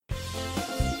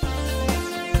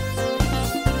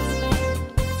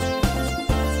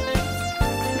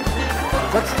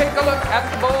Let's take a look at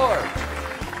the board.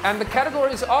 And the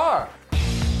categories are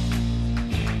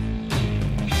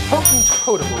potent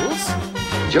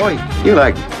potables. Joey, you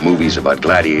like movies about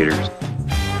gladiators?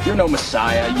 You're no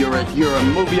messiah. You're a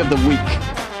movie of the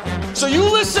week. So you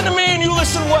listen to me and you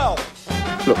listen well.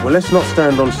 Look, well, let's not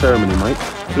stand on ceremony, mate.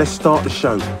 Let's start the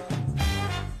show.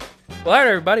 Well, all right,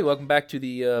 everybody. Welcome back to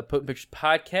the Potent Pictures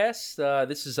podcast.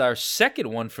 This is our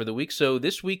second one for the week. So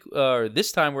this week,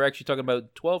 this time, we're actually talking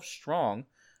about 12 Strong.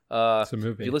 It's a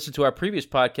movie. If you listen to our previous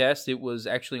podcast, it was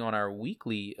actually on our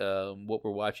weekly what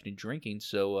we're watching and drinking.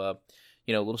 So, a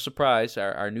little surprise,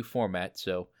 our new format.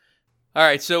 So, all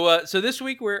right. So this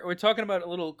week we're talking about a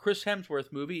little Chris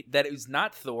Hemsworth movie that is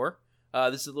not Thor.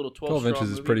 This is a little 12 12 Strong inches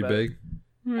is movie pretty about, big.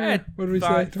 What did we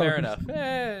fine, say? Fair enough.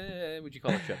 Would you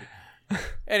call it chubby?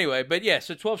 Anyway, but yeah,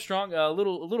 so 12 Strong, a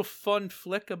little fun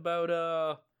flick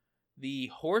about the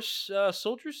horse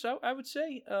soldiers, I would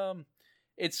say.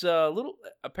 It's a little,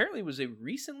 apparently it was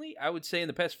recently, I would say in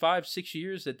the past 5-6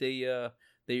 years that they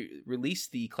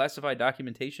released the classified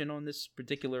documentation on this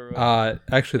particular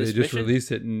actually, they just mission.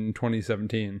 released it in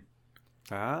 2017.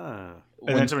 And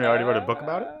then somebody already wrote a book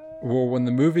about it? Well, when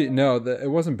the movie,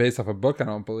 it wasn't based off a book, I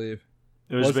don't believe.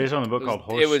 It was based on a book called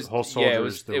Horse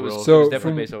Soldiers. Yeah, it was So definitely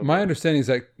from based on my understanding is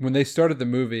that when they started the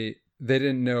movie, they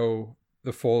didn't know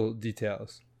the full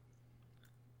details.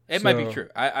 It might be true.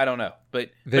 I don't know,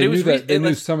 but They it knew was that they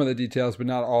knew some of the details, but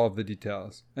not all of the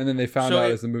details. And then they found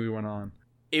out as the movie went on.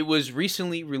 It was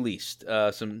recently released.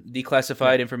 Some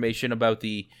declassified information about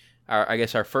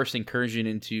our first incursion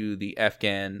into the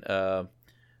Afghan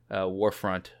war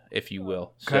front, if you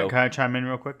will. Can I chime in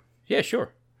real quick? Yeah,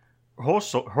 sure.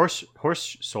 Horse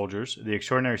Soldiers, the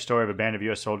extraordinary story of a band of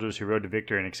U.S. soldiers who rode to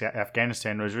victory in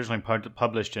Afghanistan, was originally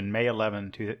published in May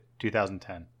 11,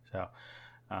 2010.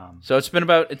 So it's been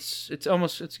about it's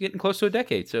getting close to a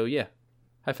decade. So yeah,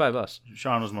 high five us.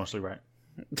 Sean was mostly right.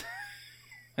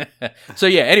 So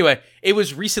yeah, anyway, it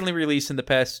was recently released in the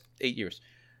past 8 years.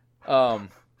 Well,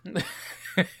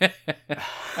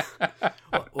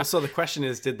 so the question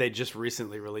is, did they just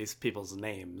recently release people's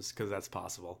names? Because that's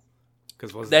possible.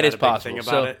 Because that is a big possible. Thing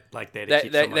about so it? Like they keep so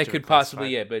much that of it could possibly,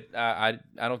 yeah. But I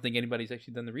don't think anybody's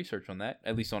actually done the research on that,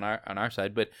 at least on our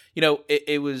side. But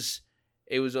it was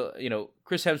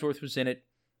Chris Hemsworth was in it.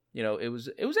 It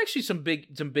was actually some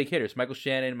big hitters. Michael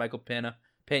Shannon, Michael Pena.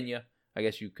 I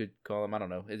guess you could call him. I don't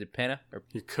know. Is it Pena or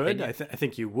you could? Pena? I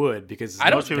think you would because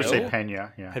most people say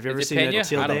Pena. Yeah. Have you ever Is it seen Pena? it,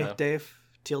 Teal I don't Day, know. Dave?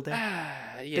 Teal Day.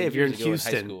 Yeah, Dave, you're in years ago high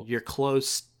Houston. school. You're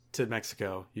close to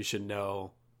Mexico. You should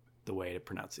know the way to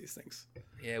pronounce these things.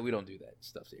 Yeah, we don't do that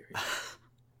stuff here.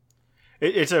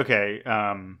 It's okay.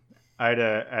 I had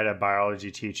a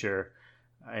biology teacher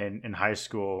in high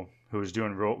school who was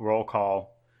doing roll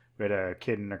call. We had a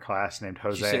kid in their class named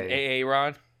Jose. You said AA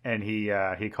Ron? And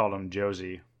he called him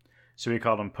Josie. So we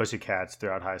called them Pussycats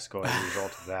throughout high school as a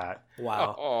result of that.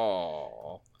 Wow.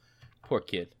 Oh, poor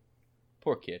kid.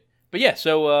 But yeah,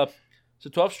 so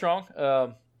 12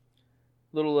 Strong.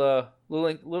 Little.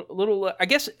 I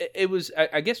guess it was.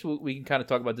 I guess we can kind of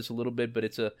talk about this a little bit, but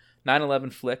it's a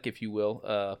 9/11 flick, if you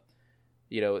will.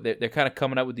 They're kind of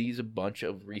coming out with these a bunch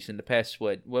of recent. The past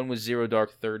when was Zero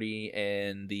Dark 30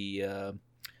 and the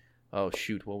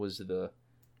what was the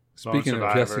Speaking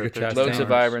of Jessica Chastain, Lone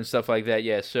Survivor and stuff like that.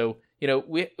 Yeah, so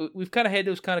we've kind of had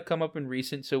those kind of come up in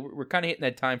recent. So we're kind of hitting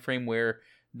that time frame where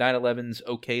 9/11's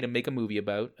okay to make a movie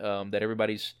about. That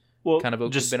everybody's kind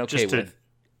of been okay with.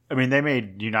 I mean, they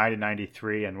made United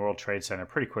 93 and World Trade Center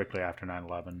pretty quickly after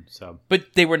 9/11. So,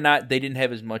 but they didn't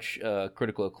have as much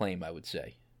critical acclaim, I would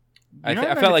say. I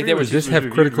felt like they were just have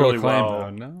critical really acclaim.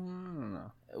 well.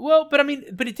 No. Well, but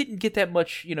it didn't get that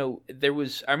much. There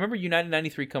was. I remember United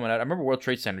 93 coming out. I remember World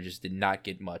Trade Center just did not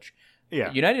get much.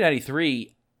 Yeah. United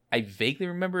 93, I vaguely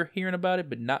remember hearing about it,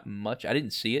 but not much. I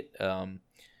didn't see it.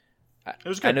 It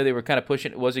was good. I know they were kind of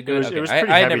pushing. Was it good? It was pretty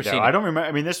I had heavy, never though. seen it. I don't remember.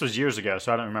 I mean, this was years ago,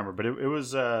 so I don't remember. But it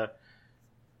was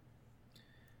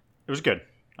good.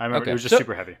 I remember it was just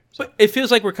super heavy. So. But it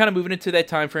feels like we're kind of moving into that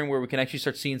time frame where we can actually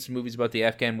start seeing some movies about the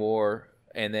Afghan War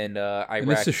and then Iraq. And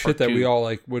this is shit that we all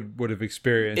would have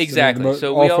experienced. Exactly. I mean,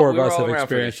 So all four of we were us all have around for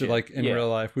experienced this it shit. in real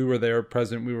life. We were there,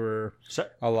 present. We were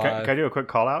alive. Can I do a quick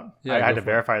call out? Yeah, I had go to for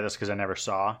verify this because I never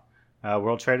saw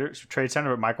World Trade Center,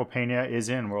 but Michael Pena is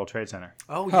in World Trade Center.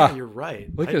 Oh yeah, you're right.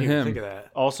 Look I didn't at even him. think of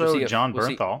that. Also, John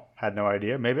Bernthal had no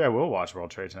idea. Maybe I will watch World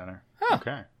Trade Center. Huh.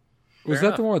 Okay. Was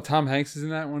that the one with Tom Hanks is in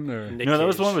that one? Or? Nick No, that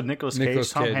was the Cage. one with Nicolas Cage. Nicolas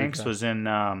Tom Cage, Hanks okay. was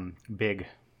in Big.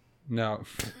 No.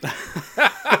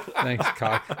 Thanks,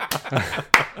 cock.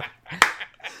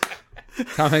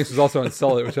 Tom Hanks was also in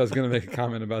Sully, which I was going to make a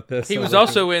comment about this. He was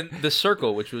also in The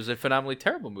Circle, which was a phenomenally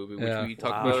terrible movie, which Yeah. we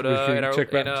talked Wow. about Which we in our,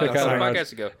 check in, out some our-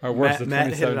 podcasts ago. Our worst of Matt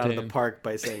hit it out of 2017. the park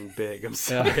by saying big. I'm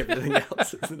sorry. Everything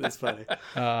else isn't as funny.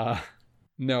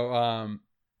 No,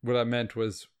 what I meant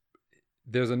was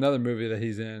there's another movie that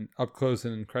he's in, Up Close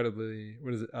and Incredibly.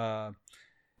 What is it?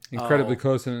 Incredibly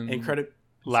Close and something.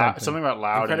 Something about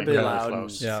loud Incredibly and loud.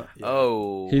 close. Yeah.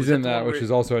 Oh, He's was in the that, one which where-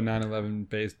 is also a 9/11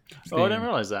 based. Oh, I didn't theme.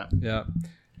 realize that. Yeah.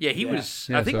 Yeah, he was.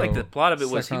 Yeah, I think like so the plot of it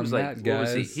was suck he was on like, that, what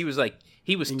was he? guys. He was like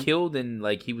he was killed and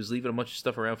like he was leaving a bunch of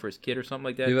stuff around for his kid or something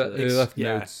like that. He left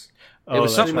yeah. notes. It was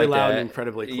that's something Extremely like loud that. and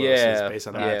incredibly close. Yeah, is based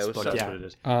on yeah, that it was book. something. Yeah. What it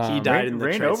is. He died in the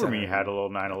Rain Trade Over Center. Me had a little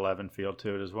 9/11 feel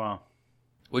to it as well.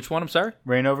 Which one? I'm sorry.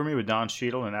 Rain Over Me with Don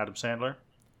Cheadle and Adam Sandler.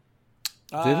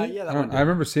 Did it? Yeah, that I, one. I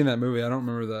remember seeing that movie. I don't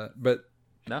remember that, but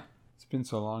No. it's been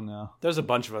so long now. There's a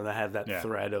bunch of them that have that Yeah.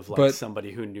 thread of like But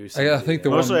somebody who knew I somebody. think the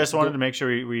yeah. one- Mostly, I just wanted to make sure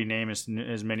we name as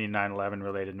many 9/11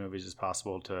 related movies as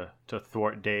possible to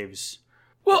thwart Dave's.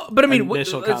 Well, but I mean,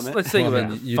 Initial comment. let's think Well, I about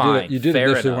mean, it. you Fine, did fair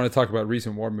initially enough. want to talk about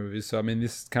recent war movies, so I mean,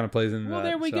 this kind of plays in Well, that.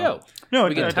 there we so. go. No,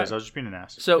 We it can does. talk- I was just being an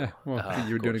ass. So Yeah, well, I think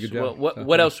you were of doing a course. good job. Well, so.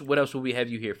 what else? What else will we have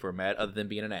you here for, Matt? Other than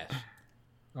being an ass,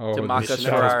 Oh, to mock the us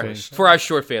shadows for pain. our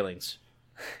short failings,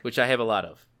 which I have a lot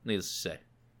of, needless to say.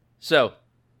 So,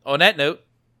 on that note,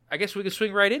 I guess we can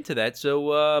swing right into that.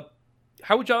 So,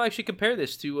 how would y'all actually compare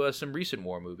this to some recent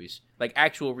war movies, like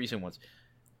actual recent ones?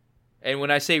 And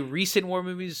when I say recent war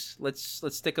movies, let's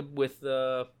stick up with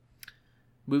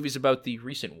movies about the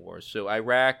recent wars. So,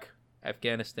 Iraq,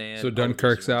 Afghanistan. So all the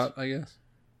Dunkirk's recent ones. out, I guess.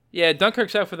 Yeah,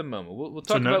 Dunkirk's out for the moment. We'll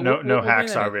So talk no about no we'll bring that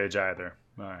Hacksaw up. Ridge either.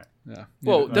 All right. Yeah.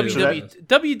 Well, Neither-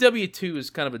 WW2 is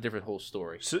kind of a different whole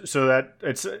story. So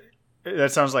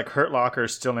that sounds like Hurt Locker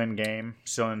is still in game,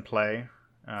 still in play.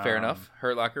 Fair enough.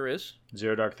 Hurt Locker is.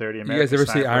 Zero Dark 30. You American guys ever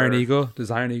see Sniper. Iron Eagle?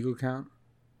 Does Iron Eagle count?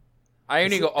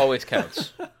 Iron Eagle always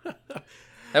counts.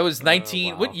 That was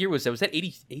 19. wow. What year was that? Was that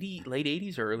 80 late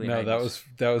 80s or early 90s? No,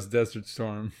 that was Desert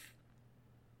Storm.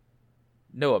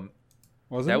 No,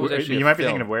 Wasn't That it? was actually You a might be film.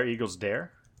 thinking of Where Eagles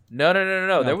Dare. no.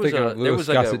 No, There I'm was thinking a of there Louis was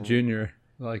like Gossett a Jr.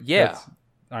 Like Yeah. that's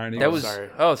Iron that Eagle. was sorry.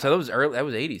 so that was early. That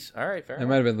was 80s. All right, fair. It enough.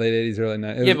 might have been late 80s, early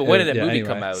 90s. Yeah, but when did that movie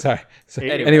come out? Sorry. So,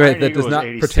 Anyway, anyway, Iron that Eagle does was not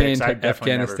 86. pertain to I've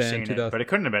definitely never Afghanistan. seen it, 2000. but it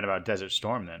couldn't have been about Desert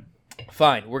Storm then.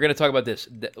 Fine. We're gonna talk about this.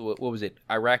 What was it?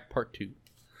 Iraq Part 2,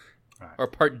 Right. or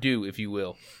Part 2, if you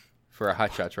will, for a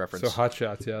Hot Shots reference. So Hot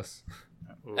Shots, yes.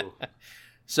 Ooh.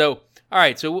 So, all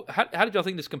right. So, how did y'all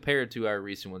think this compared to our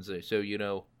recent ones?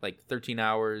 So, like 13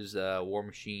 Hours, War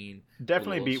Machine,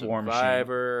 Definitely Little beat War Machine.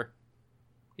 Survivor.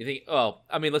 You think? Oh,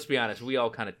 I mean, let's be honest. We all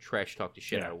kind of trash talked the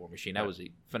shit Yeah. out of War Machine. That was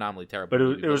a phenomenally terrible. But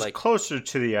movie, it was like, closer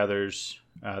to the others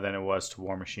than it was to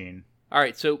War Machine. all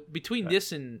right. So, between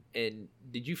this and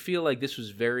did you feel like this was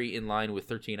very in line with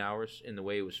 13 Hours in the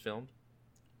way it was filmed?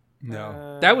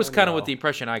 No. That was kind of no. what the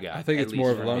impression I got. I think at it's least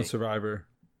more of a for Lone me. Survivor.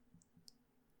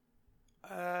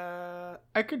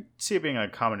 I could see it being a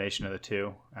combination of the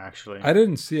two, actually. I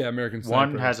didn't see American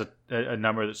Sniper. One has a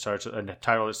number that starts a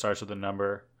title that starts with a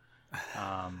number.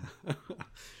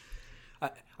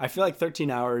 I feel like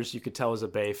 13 Hours you could tell was a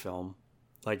Bay film.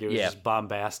 Like it was Yeah. just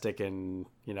bombastic and,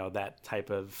 that type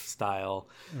of style.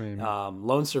 I mean,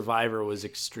 Lone Survivor was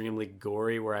extremely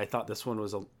gory, where I thought this one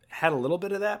had a little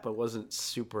bit of that, but wasn't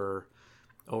super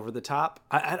over the top.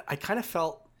 I kind of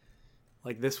felt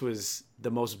like this was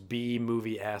the most B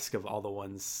movie-esque of all the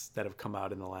ones that have come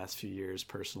out in the last few years,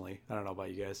 personally. I don't know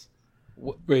about you guys.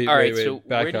 wait, All right, wait, so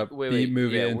back where do- up. wait, Beat wait,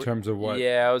 movie yeah, in where- terms of what?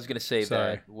 Yeah, I was gonna say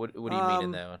Sorry. that. What do you mean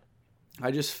in that one?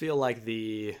 I just feel like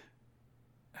the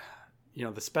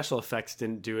special effects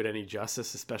didn't do it any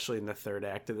justice, especially in the third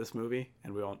act of this movie.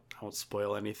 And I won't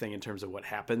spoil anything in terms of what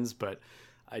happens, but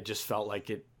I just felt like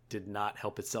it did not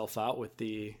help itself out with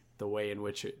the way in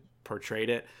which it portrayed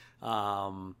it.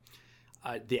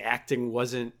 The acting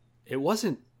wasn't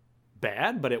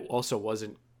bad, but it also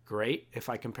wasn't great if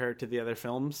I compare it to the other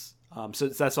films. So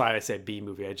that's why I say B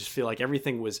movie. I just feel like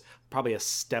everything was probably a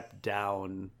step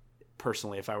down,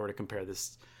 personally, if I were to compare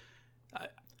this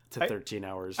to 13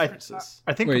 Hours versus.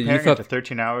 I think Wait, you comparing thought- it to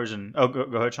 13 Hours and... Oh, go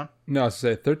ahead, Sean. No, I was to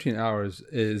say 13 Hours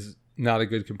is not a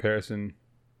good comparison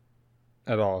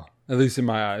at all, at least in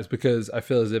my eyes, because I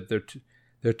feel as if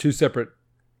they're two separate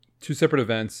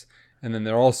events, and then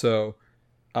they're also.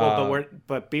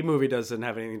 But B movie doesn't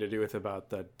have anything to do with about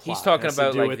the plot. He's It talking has to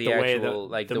about do like with the way actual,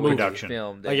 like the the way movie. it's Production.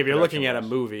 filmed. Like if you're looking at a was.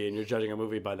 movie and you're judging a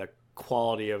movie by the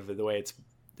quality of the way it's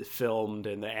filmed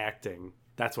and the acting,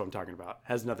 that's what I'm talking about. It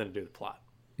has nothing to do with the plot.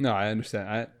 No, I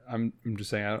understand. I'm just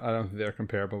saying I don't think they're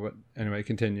comparable. But anyway,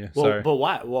 continue. Well, Sorry. but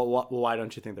why? Well, why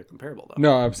don't you think they're comparable though?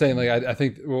 No, I'm saying like I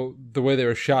think the way they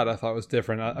were shot I thought was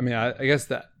different. I mean I guess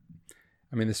that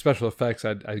I mean, the special effects,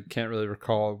 I can't really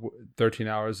recall 13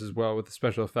 Hours as well with the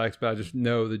special effects, but I just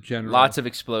know the general. Lots of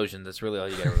explosions. That's really all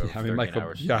you got to remember. I mean,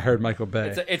 Hours. Yeah, I heard Michael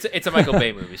Bay. It's a Michael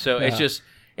Bay movie, so it's just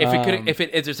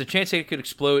if there's a chance it could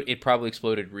explode, it probably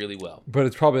exploded really well. But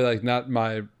it's probably like not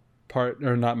my part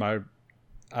or not my.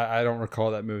 I don't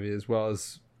recall that movie as well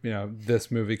as this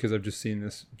movie because I've just seen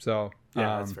this. So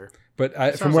yeah, that's fair.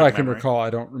 But from what I can recall, I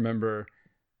don't remember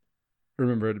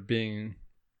it being.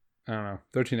 I don't know.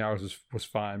 13 Hours was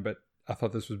fine, but I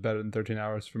thought this was better than 13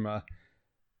 Hours from a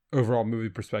overall movie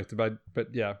perspective. But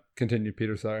yeah, continue,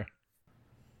 Peter. Sorry.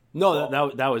 No,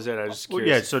 that was it. I was just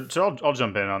curious. Yeah, so I'll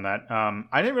jump in on that.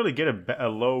 I didn't really get a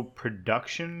low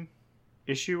production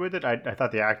issue with it. I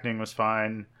thought the acting was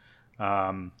fine.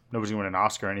 Nobody's gonna win an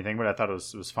Oscar or anything, but I thought it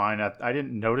was fine. I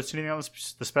didn't notice anything on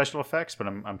the special effects, but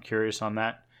I'm curious on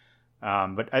that.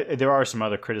 But there are some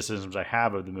other criticisms I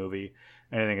have of the movie.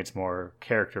 And I think it's more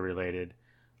character related,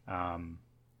 and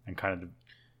kind of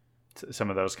some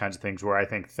of those kinds of things where I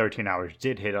think 13 Hours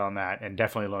did hit on that, and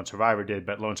definitely Lone Survivor did.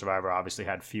 But Lone Survivor obviously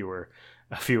had fewer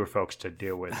folks to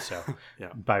deal with, so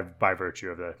yeah. by virtue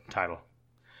of the title.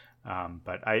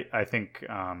 But I think.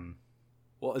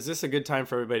 Well, is this a good time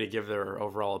for everybody to give their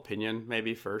overall opinion,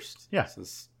 maybe first? Yeah.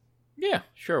 Yeah,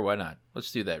 sure. Why not?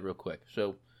 Let's do that real quick.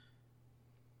 So,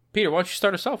 Peter, why don't you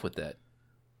start us off with that?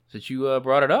 Since you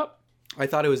brought it up. I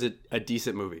thought it was a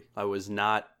decent movie. I wasn't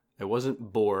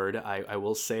bored. I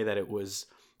will say that it was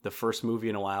the first movie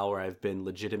in a while where I've been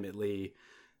legitimately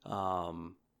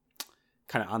kind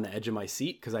of on the edge of my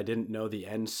seat because I didn't know the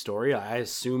end story. I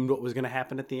assumed what was going to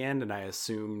happen at the end, and I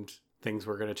assumed things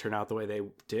were going to turn out the way they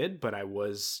did, but I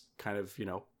was kind of,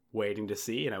 waiting to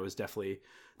see, and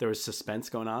there was suspense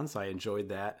going on, so I enjoyed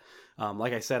that.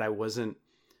 Like I said,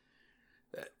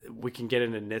 we can get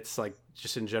into nits, like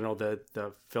just in general,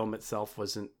 the film itself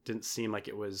didn't seem like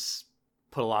it was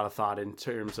put a lot of thought in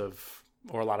terms of,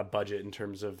 or a lot of budget in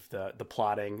terms of the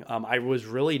plotting. I was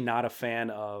really not a fan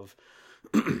of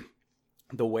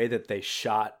the way that they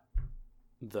shot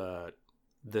the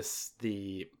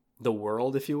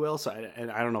world, if you will. So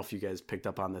I don't know if you guys picked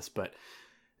up on this, but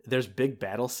there's big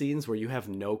battle scenes where you have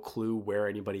no clue where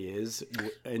anybody is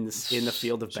in the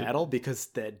field of battle because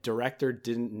the director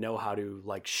didn't know how to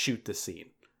shoot the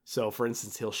scene. So for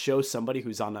instance, he'll show somebody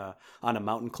who's on a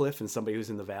mountain cliff and somebody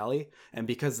who's in the valley. And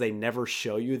because they never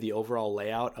show you the overall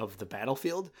layout of the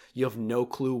battlefield, you have no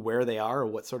clue where they are or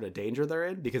what sort of danger they're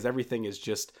in because everything is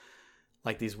just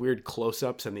like these weird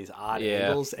close-ups and these odd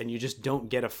angles, and you just don't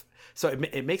get so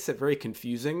it makes it very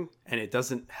confusing, and it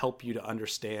doesn't help you to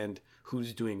understand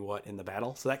who's doing what in the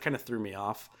battle. So that kind of threw me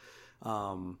off.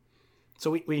 So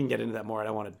we can get into that more. I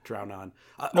don't want to drown on.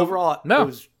 Overall, it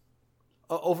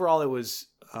was.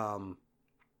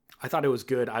 I thought it was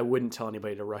good. I wouldn't tell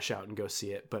anybody to rush out and go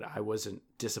see it, but I wasn't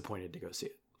disappointed to go see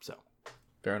it. So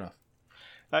fair enough.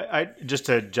 I just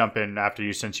to jump in after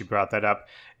you, since you brought that up,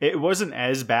 it wasn't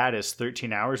as bad as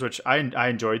 13 Hours, which I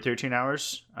enjoyed 13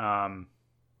 Hours.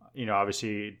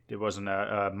 Obviously it wasn't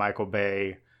a Michael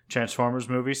Bay Transformers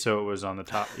movie, so it was on the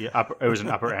top. It was an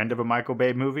upper end of a Michael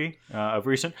Bay movie of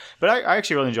recent, but I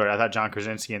actually really enjoyed it. I thought John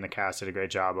Krasinski and the cast did a great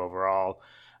job overall.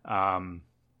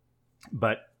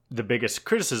 But the biggest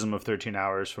criticism of 13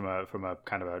 Hours from a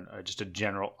kind of just a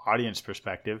general audience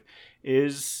perspective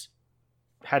is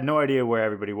had no idea where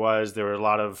everybody was. There were a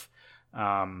lot of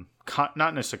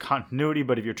not necessarily continuity,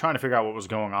 but if you're trying to figure out what was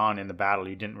going on in the battle,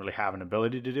 you didn't really have an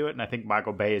ability to do it. And I think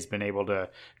Michael Bay has been able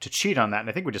to cheat on that. And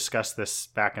I think we discussed this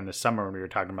back in the summer when we were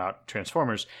talking about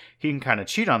Transformers. He can kind of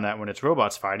cheat on that when it's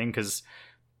robots fighting because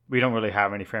we don't really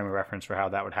have any frame of reference for how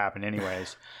that would happen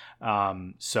anyways.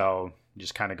 So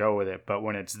just kind of go with it. But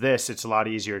when it's this, it's a lot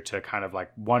easier to kind of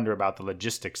wonder about the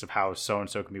logistics of how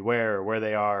so-and-so can be where or where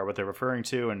they are or what they're referring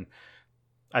to. And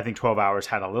I think 12 Hours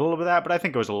had a little of that, but I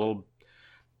think it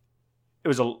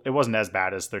wasn't as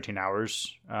bad as 13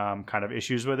 Hours, kind of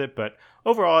issues with it. But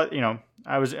overall,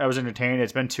 I was entertained.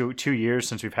 It's been 2 years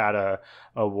since we've had a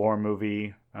war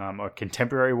movie, a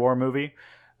contemporary war movie.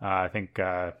 I think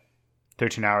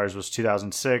 13 Hours was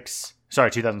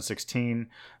 2016.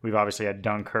 We've obviously had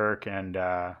Dunkirk and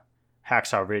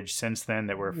Hacksaw Ridge since then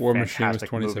that were War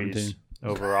fantastic Machine was movies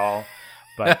overall.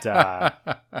 But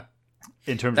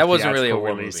in terms that of wasn't really a war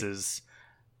war releases,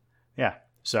 yeah.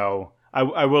 So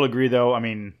I will agree, though. I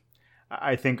mean,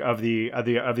 I think of the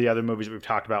other movies that we've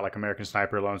talked about, like American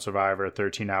Sniper, Lone Survivor,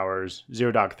 13 Hours,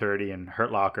 Zero Dark 30, and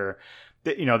Hurt Locker,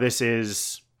 this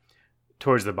is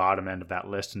towards the bottom end of that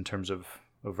list in terms of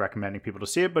recommending people to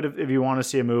see it. But if you want to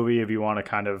see a movie, if you want to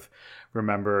kind of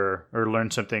remember or learn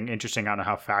something interesting, I don't know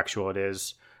how factual it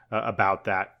is about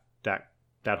that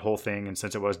that whole thing, and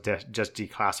since it was just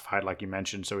declassified, like you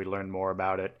mentioned, so we learned more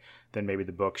about it than maybe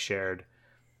the book shared.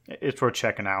 It's worth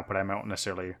checking out, but I won't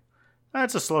necessarily.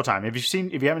 It's a slow time. If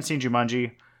you haven't seen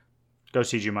Jumanji, go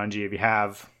see Jumanji. If you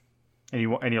have, and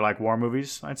you like war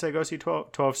movies, I'd say go see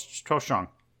 12 Strong.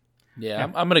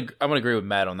 Yeah, I'm gonna agree with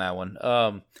Matt on that one.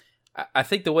 I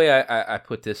think the way I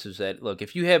put this is that, look,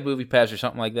 if you have Movie Pass or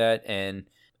something like that, and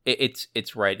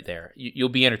it's right there, you'll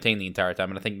be entertained the entire time.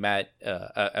 And I think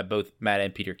both Matt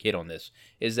and Peter hit on this,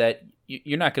 is that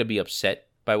you're not going to be upset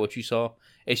by what you saw.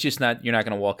 It's just not, you're not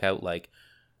going to walk out like,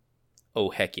 oh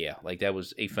heck yeah, like that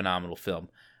was a phenomenal film.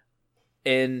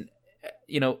 And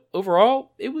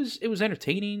overall, it was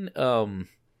entertaining.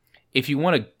 If you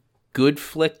want a good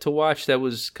flick to watch that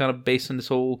was kind of based on this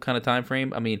whole kind of time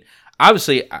frame, I mean,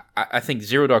 obviously, I think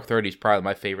Zero Dark 30 is probably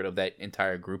my favorite of that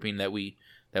entire grouping that we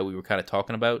were kind of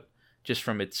talking about, just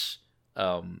from its.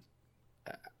 I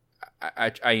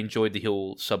enjoyed the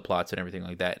whole subplots and everything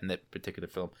like that in that particular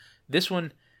film. This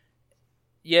one,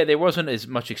 yeah, there wasn't as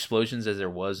much explosions as there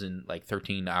was in like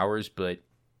 13 Hours, but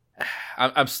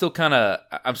I'm still kind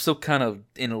of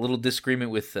in a little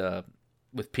disagreement with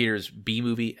Peter's B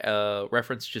movie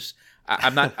reference. Just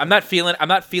I'm not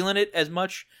feeling it as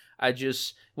much. I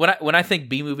just when I think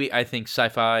B movie, I think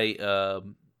sci-fi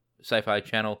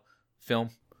channel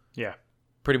film. Yeah,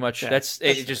 pretty much. Yeah.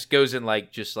 It just goes in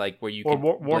like where you can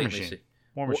War Machine.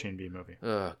 War Machine B movie.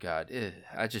 Oh God,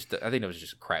 I think that was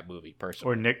just a crap movie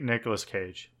personally. Or Nicolas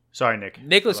Cage. Sorry, Nick.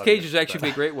 Nicolas Cage is actually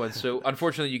a great one. So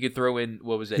unfortunately, you could throw in,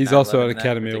 what was it? He's also an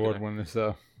Academy Award winner,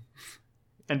 so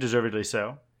and deservedly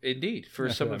so. Indeed, for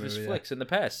some of his flicks in the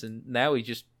past, and now he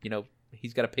just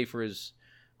he's got to pay for his,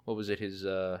 what was it, his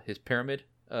pyramid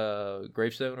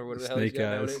gravestone or whatever the hell he's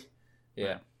got nowadays.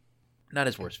 Yeah, not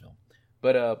his worst film,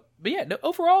 but yeah, no,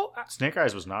 overall, Snake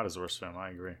Eyes was not his worst film. I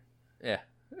agree. Yeah,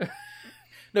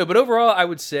 no, but overall, I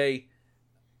would say,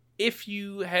 if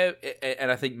you have,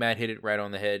 and I think Matt hit it right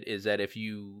on the head, is that if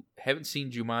you haven't seen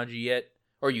Jumanji yet,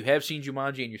 or you have seen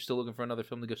Jumanji and you're still looking for another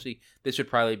film to go see, this would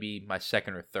probably be my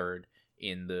second or third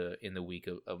in the week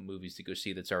of movies to go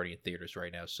see that's already in theaters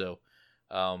right now. So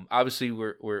obviously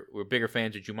we're bigger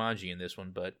fans of Jumanji in this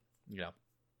one, but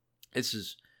this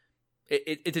is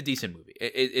it's a decent movie.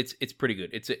 It's pretty good.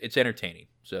 It's entertaining.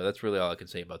 So that's really all I can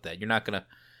say about that. You're not gonna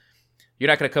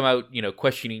come out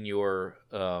questioning your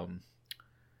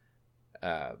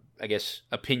I guess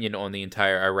opinion on the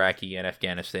entire Iraqi and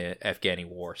Afghani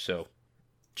war. So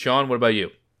Sean, what about you?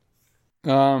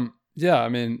 Yeah, I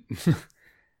mean,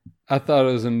 I thought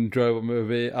it was an enjoyable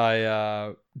movie.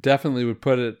 I definitely would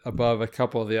put it above a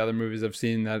couple of the other movies I've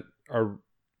seen that are,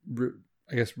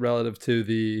 I guess, relative to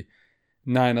the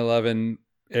 9/11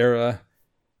 era.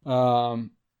 My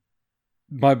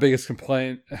biggest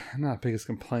complaint, not biggest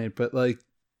complaint, but like,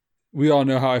 we all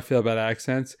know how I feel about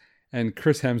accents, and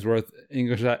Chris Hemsworth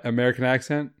English American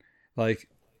accent, like,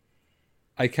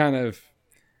 I get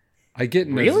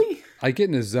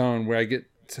in a zone where I get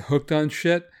hooked on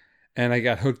shit, and I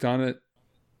got hooked on it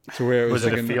to where it was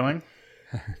like a feeling.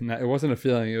 No, it wasn't a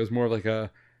feeling. It was more like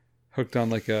hooked on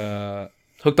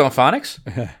phonics.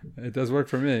 It does work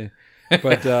for me,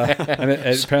 but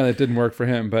and apparently it didn't work for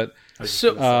him. But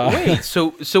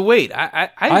wait. I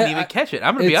didn't even catch it.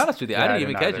 I'm going to be honest with you. I didn't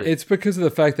even catch it. It's because of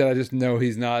the fact that I just know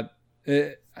he's not.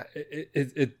 It's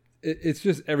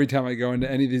just every time I go into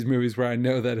any of these movies where I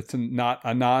know that it's not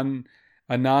a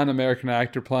non-American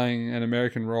actor playing an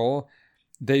American role,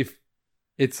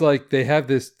 it's like they have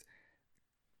this.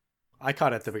 I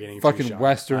caught it at the beginning. Fucking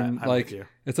Western,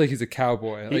 it's like he's a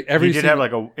cowboy. Like he did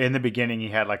have in the beginning he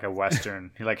had like a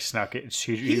Western. He like snuck it.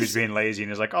 He was being lazy and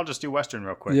he was like, I'll just do Western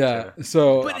real quick. Yeah.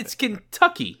 But it's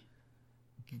Kentucky.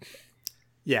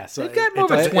 Yeah, so they got more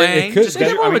of a twang.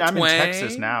 I'm in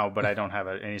Texas now, but I don't have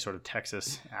any sort of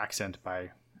Texas accent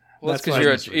by. Well, that's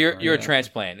because you're a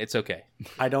transplant. It's okay.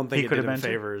 I don't think it did him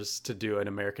favors to do an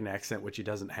American accent, which he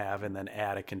doesn't have, and then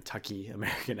add a Kentucky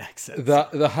American accent.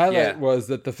 The highlight was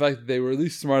that the fact that they were at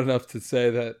least smart enough to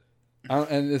say that,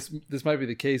 and this might be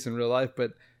the case in real life,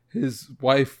 but his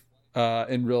wife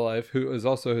in real life, who is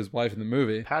also his wife in the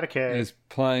movie, is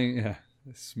playing. Yeah,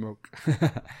 smoke.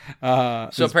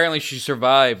 So apparently she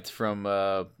survived from.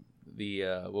 What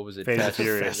was it? Fate of the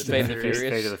Furious. Fate of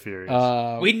the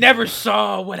Furious. We never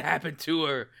saw what happened to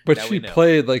her. But she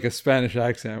played like a Spanish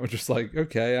accent, which is like,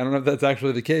 okay, I don't know if that's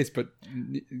actually the case, but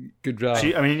good job.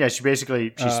 She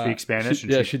basically speaks Spanish.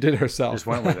 She did herself. Just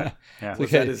went with it. Yeah. Was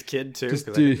that his kid too?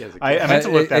 I meant to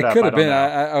look that up. It could have been.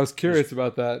 I was curious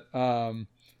about that.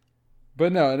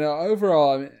 But no.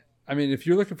 Overall, I mean, if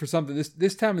you're looking for something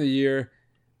this time of the year,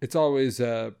 it's always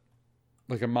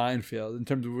like a minefield in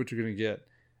terms of what you're going to get.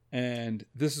 And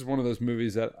this is one of those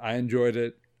movies that I enjoyed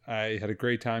it. I had a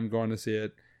great time going to see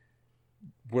it.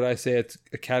 Would I say it's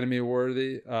Academy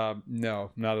worthy?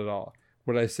 No, not at all.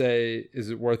 Would I say, is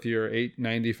it worth your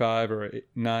 $8.95 or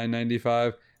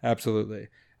 $9.95? Absolutely.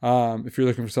 If you're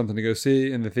looking for something to go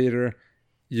see in the theater,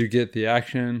 you get the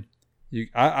action.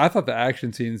 I thought the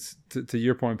action scenes, to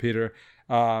your point, Peter,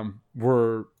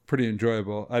 were pretty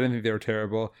enjoyable. I didn't think they were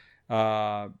terrible.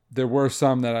 There were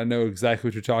some that I know exactly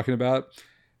what you're talking about,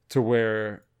 to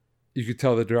where you could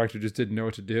tell the director just didn't know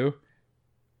what to do,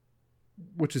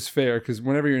 which is fair, because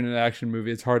whenever you're in an action movie,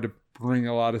 it's hard to bring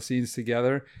a lot of scenes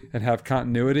together and have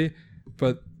continuity.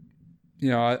 But, you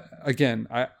know,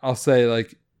 I'll say,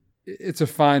 like, it's a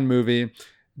fine movie.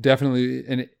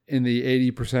 Definitely in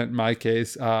the 80% in my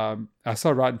case. I saw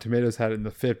Rotten Tomatoes had it in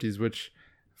the 50s, which,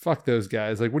 fuck those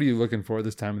guys. Like, what are you looking for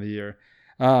this time of the year?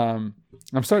 I'm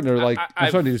starting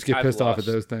to just get pissed off at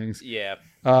those things. Yeah,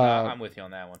 I'm with you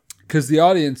on that one. Because the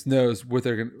audience knows what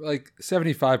they're gonna like.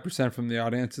 75% from the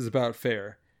audience is about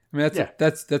fair. I mean,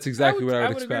 that's exactly what I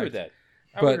would expect. Agree with that.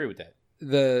 I would agree with that.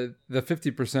 The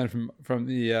 50% from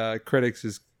the critics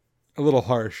is a little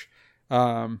harsh.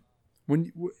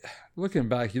 When looking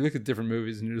back, you look at different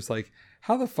movies and you're just like,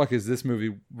 how the fuck is this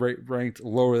movie ranked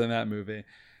lower than that movie?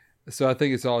 So I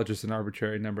think it's all just an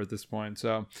arbitrary number at this point.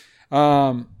 So,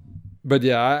 but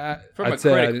yeah, from a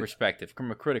critic perspective,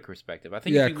 I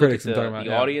think if you look at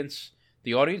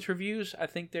the audience reviews, I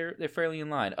think they're fairly in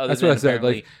line. That's what I said.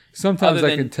 Like, sometimes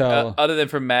I can tell. Other than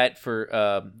from Matt for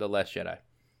The Last Jedi.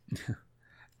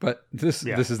 But this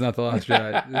is not The Last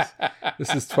Jedi.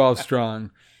 This is 12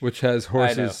 Strong, which has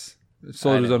horses,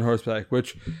 soldiers on horseback.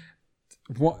 Which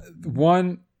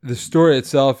one, the story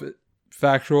itself,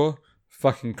 factual,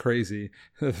 fucking crazy.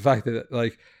 The fact that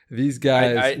like these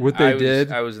guys, what they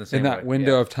did in that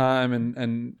window of time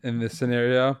and in this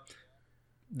scenario,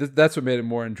 that's what made it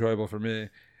more enjoyable for me.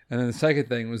 And then the second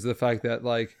thing was the fact that,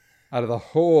 like, out of the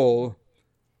whole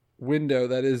window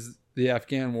that is the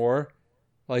Afghan war,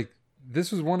 like,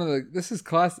 this is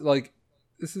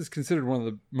considered one of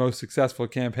the most successful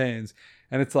campaigns,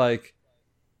 and it's like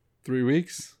 3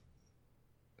 weeks.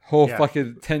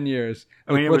 Fucking 10 years.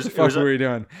 Like, I mean, what the fuck were we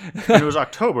doing? It was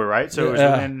October, right? So it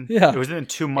was within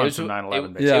 2 months of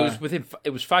 9/11.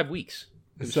 It was 5 weeks.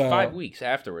 It was 5 weeks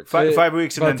afterwards. 5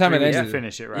 weeks, and then 3 weeks to ended.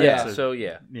 finish it, right?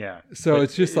 Yeah. So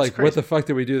it's just like, crazy. What the fuck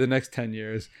did we do the next 10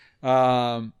 years?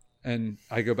 And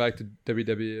I go back to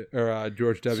WW or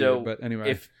George W. So but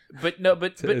anyway,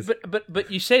 but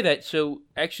you say that. So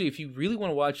actually, if you really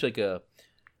want to watch like a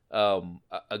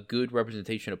good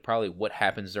representation of probably what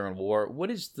happens during war, what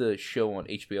is the show on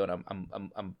HBO? And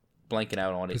I'm blanking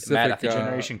out on it. Pacific, Matt, I think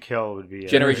Generation Kill would be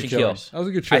Generation Kill. That was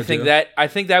a good show. I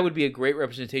think that would be a great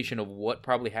representation of what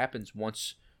probably happens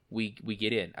once we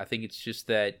get in. I think it's just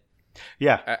that.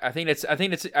 Yeah, I think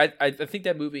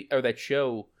that movie or that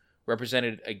show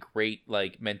represented a great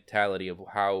like mentality of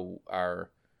how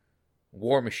our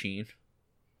war machine,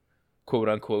 quote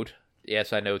unquote.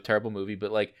 Yes, I know, terrible movie,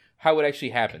 but like how it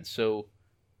actually happens. So,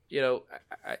 you know,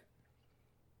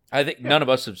 I think none of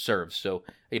us have served, so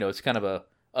you know, it's kind of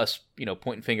us, you know,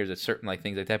 pointing fingers at certain like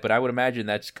things like that. But I would imagine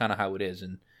that's kind of how it is,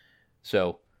 and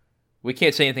so we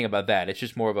can't say anything about that. It's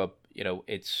just more of a, you know,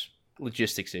 it's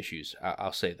logistics issues.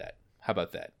 I'll say that. How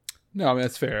about that? No, I mean,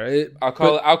 that's fair. I'll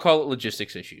call it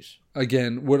logistics issues.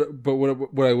 Again,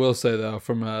 what I will say though,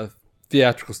 from a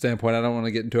theatrical standpoint, I don't want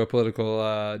to get into a political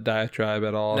diatribe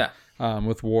at all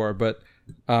with war, but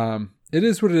it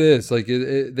is what it is. Like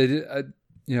they did,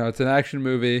 you know, it's an action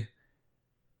movie.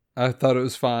 I thought it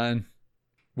was fine.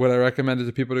 Would I recommend it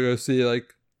to people to go see,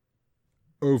 like,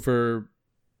 over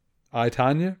I,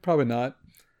 Tonya? Probably not.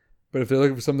 But if they're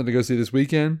looking for something to go see this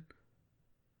weekend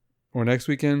or next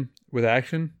weekend with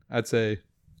action, I'd say,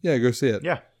 yeah, go see it.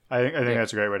 Yeah, I think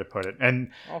that's a great way to put it. And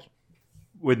awesome.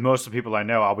 With most of the people I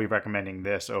know, I'll be recommending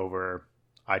this over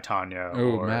I, Tonya.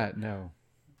 Oh, Matt, no.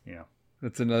 You know,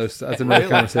 that's another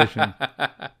conversation.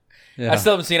 Yeah. I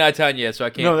still haven't seen I, Tonya yet, so I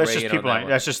can't. No, that's just people.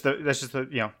 That's just the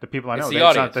you know, the people I know. It's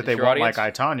It's not that they won't like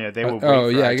I, Tonya. They will. Wait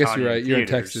for I I, guess Tonya you're right. in You're in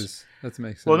theaters. Texas. That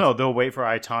makes sense. Well, no, they'll wait for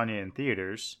I, Tonya in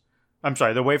theaters. I'm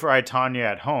sorry, they'll wait for I, Tonya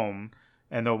at home,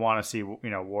 and they'll want to see, you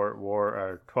know,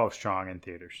 War 12 Strong in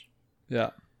theaters.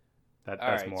 Yeah, that's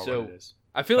right, more so what it is.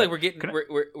 I feel like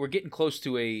we're getting close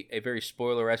to a very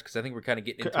spoiler-esque, because I think we're kind of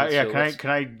getting into it. Yeah, can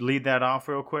I lead that off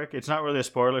real quick? It's not really a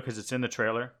spoiler because it's in the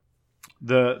trailer.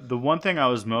 The one thing I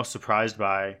was most surprised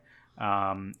by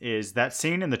is that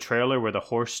scene in the trailer where the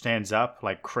horse stands up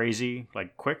like crazy,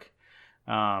 like quick.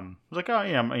 I was like, oh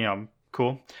yeah, you know,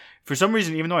 cool. For some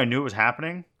reason, even though I knew it was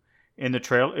happening, in the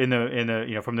trail in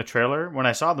the from the trailer, when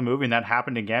I saw the movie and that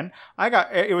happened again,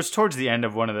 it was towards the end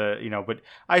of one of the but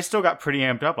I still got pretty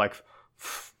amped up. Like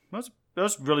that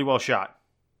was really well shot.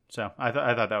 So I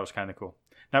thought that was kind of cool.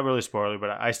 Not really spoiler, but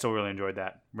I still really enjoyed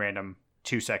that random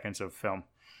 2 seconds of film.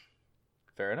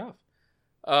 Fair enough.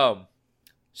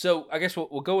 So I guess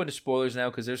we'll go into spoilers now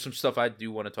because there's some stuff I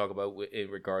do want to talk about in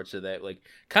regards to that, like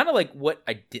kind of like what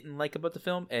I didn't like about the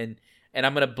film, and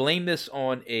I'm gonna blame this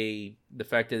on the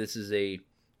fact that this is a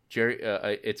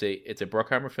it's a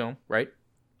Bruckheimer film, right?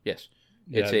 Yes,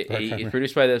 Yeah, it's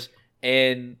produced by this,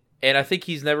 and I think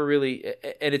he's never really,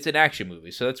 and it's an action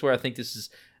movie, so that's where I think this is,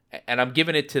 and I'm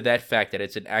giving it to that fact that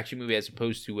it's an action movie as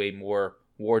opposed to a more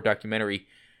war documentary.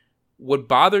 What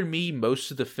bothered me most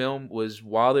of the film was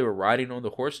while they were riding on the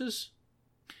horses,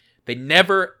 they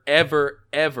never, ever,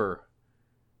 ever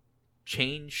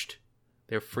changed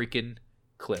their freaking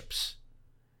clips.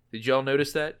 Did y'all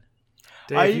notice that?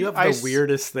 Dave, you have the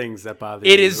weirdest things that bother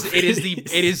you. It is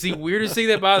the weirdest thing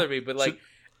that bothered me. But like,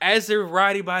 as they're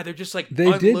riding by, they're just like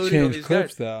they did change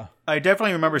clips though. I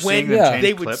definitely remember seeing them change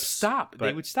they clips. Would stop.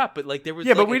 They would stop, but like there was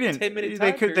but we didn't. 10-minute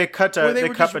They cut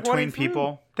between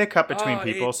people. They cut between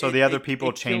people, so the other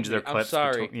people changed their clips.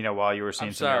 While you were seeing.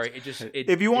 I'm sorry.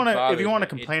 If you want to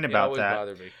complain about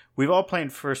that, we've all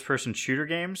played first-person shooter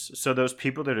games. So those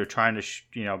people that are trying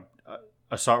to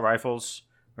assault rifles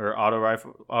or auto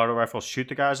rifles shoot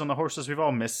the guys on the horses, we've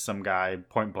all missed some guy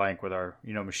point blank with our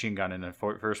machine gun in a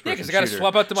first-person shooter. Yeah, because I got to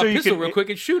swap out to my pistol real quick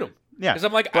and shoot him. Yeah, because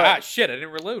I'm like, shit, I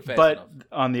didn't reload fast enough. But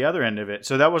on the other end of it,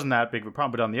 so that wasn't that big of a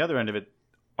problem. But on the other end of it,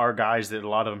 our guys that a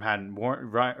lot of them hadn't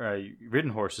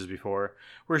ridden horses before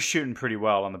were shooting pretty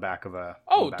well on the back of a.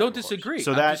 Oh, don't disagree.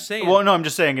 So I'm just saying. Well, no, I'm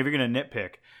just saying if you're going to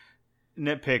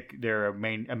nitpick their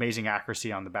amazing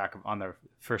accuracy on the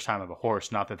first time of a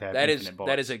horse. Not that they have infinite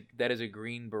bullets. That is a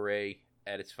Green Beret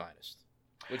at its finest.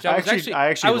 Which I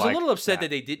was a little upset that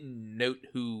they didn't note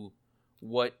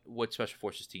what Special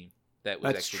Forces team.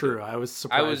 That's true. Good. I was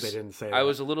surprised they didn't say that. I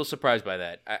was a little surprised by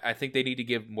that. I think they need to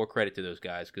give more credit to those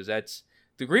guys because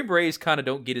the Green Berets kind of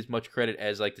don't get as much credit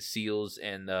as like the SEALs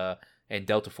and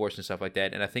Delta Force and stuff like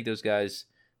that. And I think those guys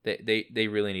they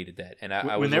really needed that. And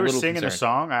I was when they were singing concerned. the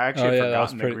song, I actually had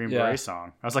forgotten the Green Beret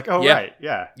song. I was like, right,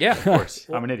 of course,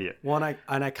 I'm an idiot. Well,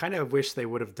 and I kind of wish they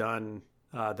would have done.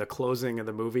 The closing of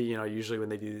the movie, usually when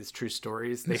they do these true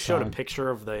stories, they showed a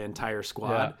picture of the entire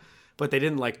squad, but they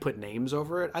didn't like put names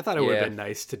over it. I thought it would have been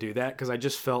nice to do that because I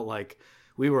just felt like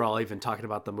we were all even talking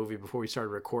about the movie before we started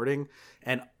recording,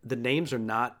 and the names are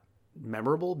not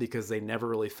memorable because they never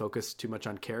really focused too much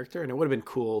on character, and it would have been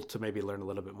cool to maybe learn a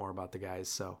little bit more about the guys.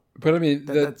 So, but I mean,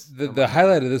 the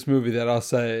highlight of this movie that I'll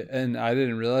say, and I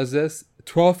didn't realize this.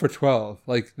 12 for 12,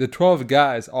 like the 12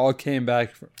 guys all came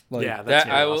back.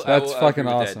 That's fucking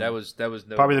awesome. That was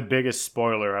probably the biggest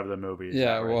spoiler of the movie.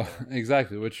 Yeah, well,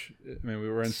 exactly. Which I mean, we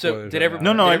were in spoilers. So did I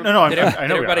know. Did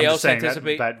everybody else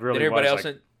anticipate? That really did everybody was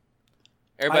else?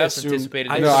 Everybody else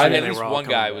anticipated. At least one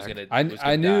guy was gonna.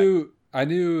 I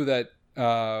knew that.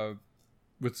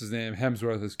 What's his name?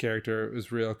 Hemsworth's character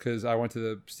was real because I went to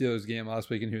the Steelers game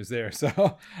last week and he was there.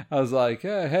 So I was like,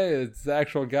 hey, it's the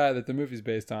actual guy that the movie's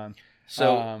based on.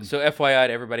 So FYI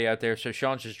to everybody out there, so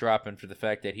Sean's just dropping for the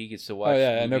fact that he gets to watch. Oh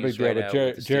yeah, no big deal. Right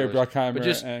but Jerry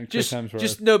Bruckheimer and Chris Hemsworth,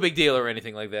 just no big deal or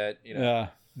anything like that. Yeah,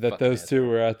 that those two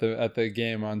were at the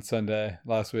game on Sunday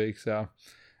last week. So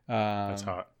that's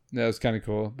hot. That was kind of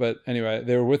cool. But anyway,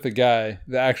 they were with the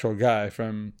actual guy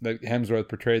from that Hemsworth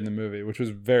portrayed in the movie, which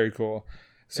was very cool.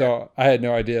 So I had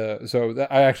no idea. So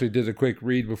I actually did a quick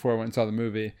read before I went and saw the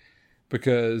movie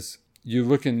because you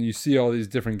look and you see all these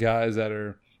different guys that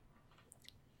are.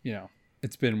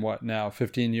 It's been what now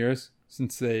 15 years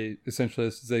since they've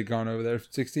gone over there.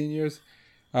 16 years,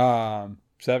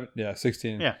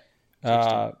 16.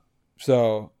 Yeah.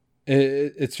 So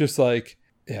it's just like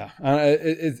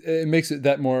it makes it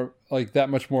that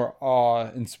much more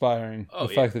awe inspiring.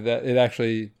 Fact that it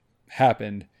actually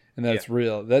happened and that it's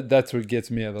real. That's what gets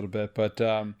me a little bit. But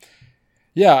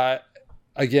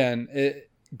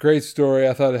great story.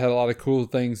 I thought it had a lot of cool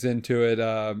things into it.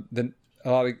 Then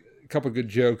a couple of good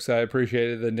jokes. I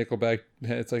appreciated the Nickelback.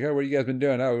 It's like, oh, what have you guys been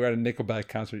doing? Oh, we were at a Nickelback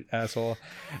concert, you asshole.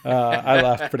 I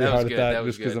laughed pretty hard at that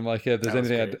just because I'm like, if there's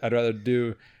anything I'd rather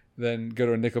do than go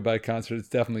to a Nickelback concert, it's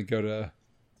definitely go to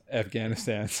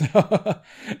Afghanistan. So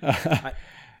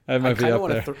that might be up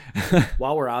there.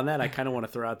 While we're on that, I kind of want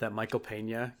to throw out that Michael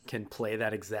Pena can play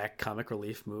that exact comic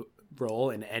relief role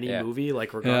in any movie,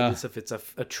 like regardless if it's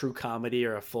a true comedy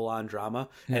or a full-on drama,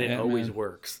 and it always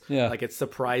works. Like it's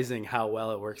surprising how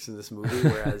well it works in this movie,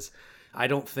 whereas I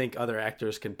don't think other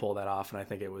actors can pull that off, and I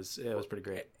think it was pretty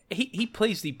great. He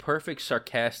plays the perfect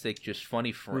sarcastic, just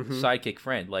funny sidekick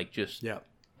friend, like just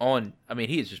on. I mean,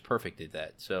 he is just perfect at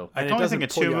that. So I can only think of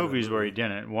two movies where he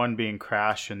didn't. One being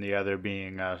Crash, and the other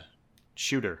being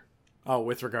Shooter. Oh,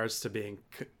 with regards to being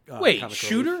wait, comic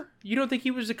Shooter? relief? You don't think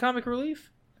he was the comic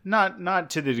relief? Not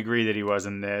to the degree that he was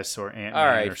in this or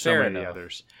Ant-Man or so many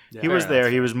others. Yeah, he was there.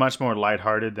 He was much more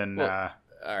lighthearted than all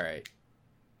right.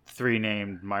 Three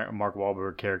named Mark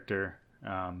Wahlberg character.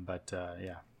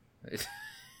 Yeah.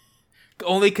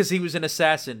 Only because he was an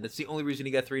assassin. That's the only reason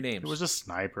he got three names. It was a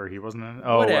sniper. He wasn't an...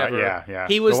 Whatever. Yeah.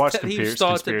 He was, Go watch he was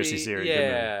thought to be... Theory.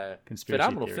 Yeah. Conspiracy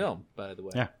Phenomenal Theory. film, by the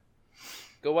way. Yeah.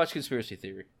 Go watch Conspiracy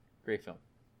Theory. Great film.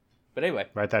 But anyway.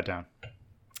 Write that down.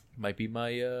 Might be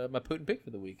my my Putin pick for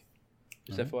the week.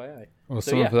 Just FYI. Well,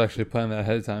 someone was actually planning that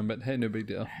ahead of time, but hey, no big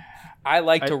deal. I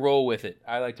like to roll with it.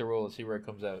 I like to roll and see where it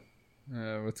comes out.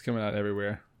 What's coming out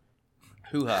everywhere.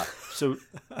 Hoo-ha. So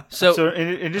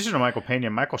in addition to Michael Pena,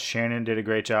 Michael Shannon did a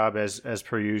great job as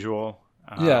per usual.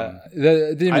 I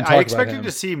didn't even talk I about expected him.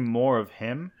 to see more of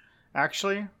him,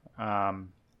 actually. I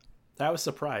was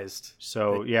surprised.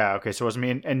 So yeah, okay. So it was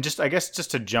me, and just I guess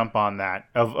just to jump on that,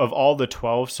 of all the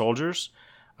 12 soldiers,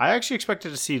 I actually expected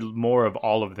to see more of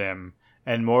all of them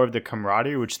and more of the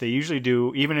camaraderie, which they usually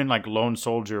do, even in like Lone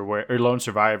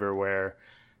Survivor, where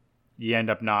you end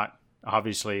up not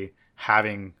obviously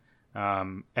having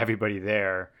everybody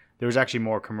there. There was actually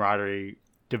more camaraderie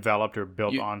developed or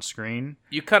built on screen.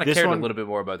 You kind of cared a little bit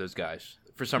more about those guys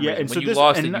for some reason. And when you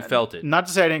lost it, you felt it. Not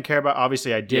to say I didn't care about.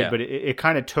 Obviously, I did, but it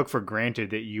kind of took for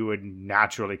granted that you would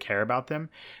naturally care about them.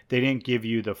 They didn't give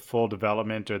you the full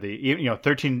development or the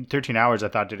 13 hours. I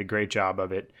thought did a great job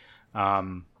of it.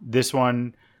 This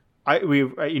one,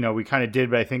 we kind of did,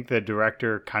 but I think the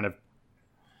director kind of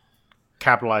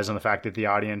capitalized on the fact that the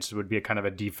audience would be a kind of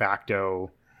a de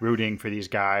facto rooting for these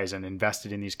guys and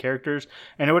invested in these characters,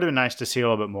 and it would have been nice to see a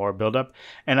little bit more build up.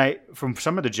 And from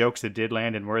some of the jokes that did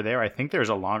land and were there, I think there's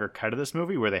a longer cut of this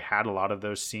movie where they had a lot of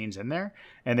those scenes in there,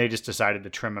 and they just decided to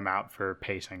trim them out for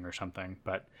pacing or something.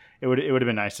 But it would have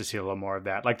been nice to see a little more of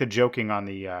that. Like the joking on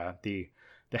the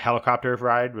helicopter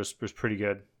ride was pretty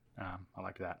good. I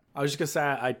liked that. I was just gonna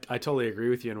say I totally agree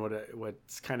with you, and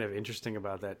what's kind of interesting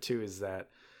about that too is that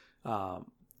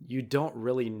you don't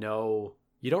really know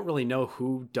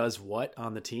who does what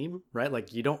on the team, right?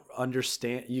 Like you don't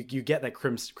understand. You get that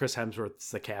Chris Hemsworth's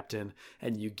the captain,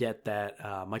 and you get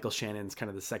that Michael Shannon's kind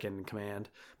of the second in command,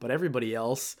 but everybody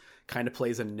else kind of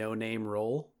plays a no-name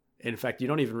role. In fact, you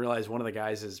don't even realize one of the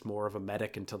guys is more of a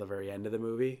medic until the very end of the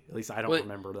movie. At least I don't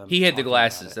remember them. He had the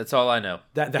glasses. That's all I know.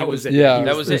 That was it. Yeah,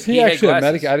 that was it. He actually a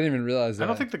medic? I didn't even realize that. I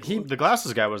don't think the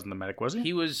glasses guy wasn't the medic, was he?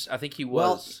 He was. I think he was.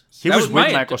 Well, he was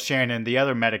with Michael Shannon. The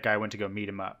other medic guy went to go meet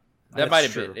him up. That might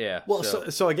have been, yeah. Well,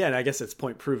 so again, I guess it's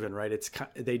point proven, right?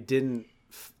 They didn't,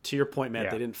 to your point,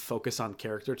 Matt, they didn't focus on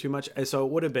character too much. And so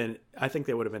it would have been, I think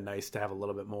they would have been nice to have a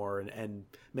little bit more and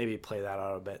maybe play that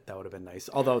out a bit. That would have been nice.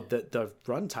 Although the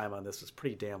runtime on this was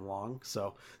pretty damn long.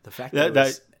 So the fact that it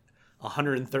was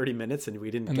 130 minutes and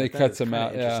we didn't and get they that cut some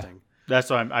out, yeah. That's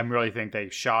why I'm really think they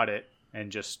shot it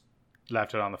and just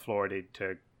left it on the floor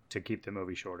to keep the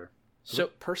movie shorter. So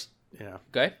yeah.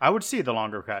 Okay. I would see the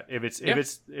longer cut if it's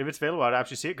available. I'd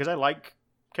actually see it because I like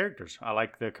characters. I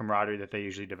like the camaraderie that they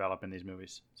usually develop in these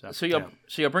movies. So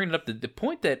you're bringing it up. The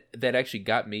point that actually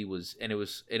got me was, and it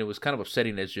was kind of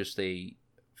upsetting as just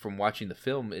from watching the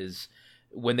film, is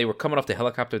when they were coming off the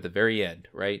helicopter at the very end,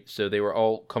 right? So they were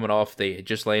all coming off. They had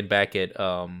just landed back at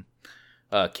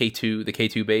K2, the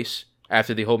K2 base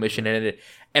after the whole mission ended,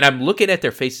 and I'm looking at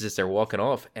their faces as they're walking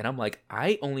off, and I'm like,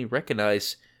 I only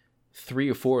recognize 3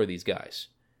 or 4 of these guys.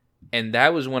 And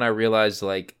that was when I realized,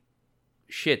 like,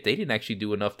 shit, they didn't actually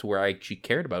do enough to where I actually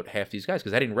cared about half these guys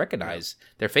because I didn't recognize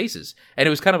their faces. And it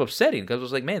was kind of upsetting because I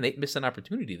was like, man, they missed an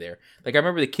opportunity there. Like, I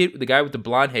remember the guy with the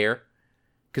blonde hair,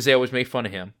 because they always made fun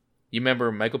of him. You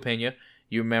remember Michael Pena,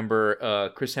 you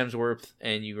remember Chris Hemsworth,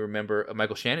 and you remember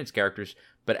Michael Shannon's characters.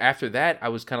 But after that, I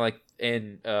was kind of like,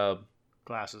 and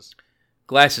glasses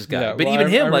guy. Yeah, but well, even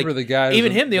him, I like, the guys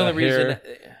even him, the the only hair, reason.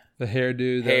 The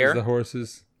hairdo, that was the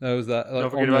horses. That was that. Don't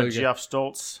forget about Geoff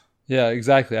Stoltz. Yeah,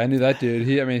 exactly. I knew that dude.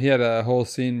 He had a whole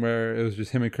scene where it was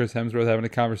just him and Chris Hemsworth having a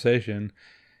conversation,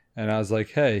 and I was like,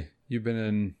 "Hey, you've been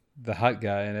in the hot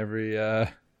guy in every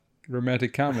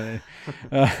romantic comedy."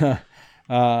 But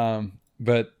no.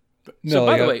 So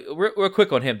by the way, real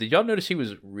quick on him, did y'all notice he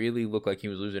was really looked like he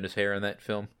was losing his hair in that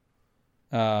film?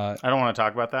 Uh, I don't want to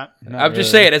talk about that. not I'm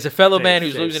just really. saying, as a fellow man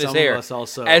who's Dave, losing his some hair, of us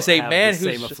also as a have man the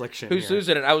same affliction who's here.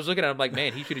 losing it, I was looking at him like,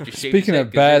 man, he should have just shaved Speaking his of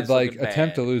head 'cause bad, it's like looking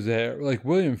attempt to bad. lose the hair, like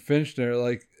William Finchner,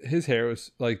 like his hair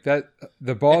was like that.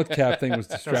 The bald cap thing was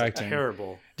distracting.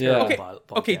 Terrible. Yeah. terrible Okay, ball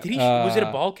okay, cap. did he? Was it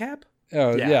a ball cap?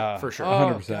 Oh Yeah, yeah, for sure.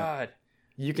 100%. Oh God.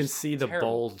 You can see the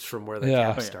terrible. bulge from where the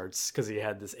Yeah. cap starts because he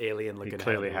had this alien He looking.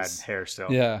 clearly head. It had was- hair still.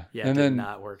 Yeah, Yeah, and it did then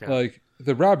not work out. like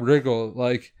the Rob Riggle,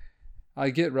 like I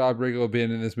get Rob Riggle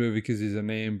being in this movie because he's a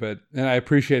name, and I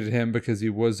appreciated him because he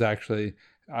was actually,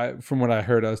 from what I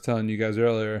heard, I was telling you guys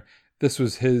earlier, this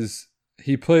was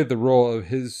he played the role of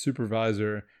his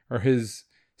supervisor or his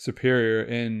superior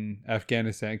in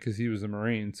Afghanistan because he was a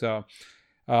Marine. So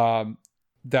that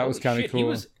was Holy kind of shit,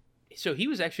 cool. He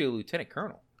was actually a lieutenant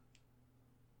colonel.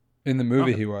 In the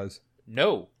movie, he was.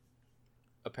 No,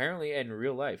 apparently in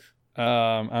real life.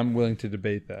 I'm willing to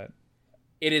debate that.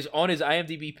 It is on his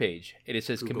IMDb page. It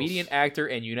says Googles. comedian, actor,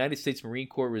 and United States Marine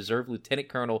Corps Reserve Lieutenant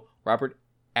Colonel Robert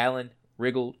Allen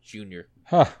Riggle Jr.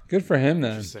 Huh, good for him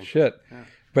then. Interesting. Shit. Yeah.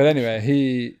 But anyway, I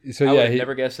would have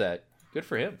never guessed that. Good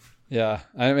for him. Yeah,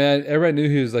 I mean, everybody knew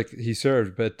he was like he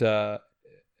served, but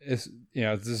it's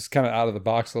this is kind of out of the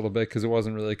box a little bit because it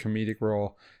wasn't really a comedic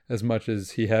role as much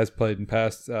as he has played in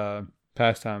past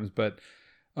times. But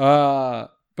no,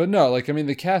 like I mean,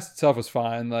 the cast itself was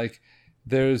fine. Like,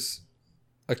 there's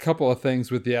a couple of things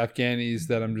with the Afghanis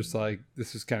that I'm just like,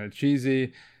 this is kind of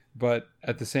cheesy, but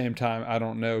at the same time, I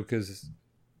don't know because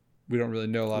we don't really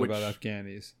know a lot about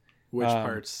Afghanis. Which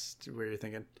parts were you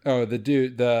thinking? Oh, the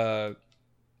dude, the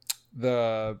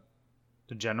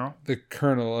general, the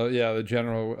colonel, the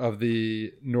general of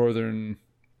the Northern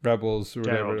Rebels, or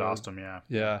General whatever. Dostum,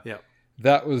 Yeah. Yep.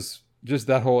 That was just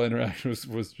that whole interaction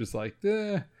was just like,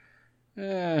 is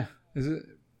it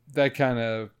that kind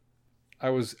of? I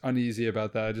was uneasy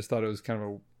about that. I just thought it was kind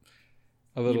of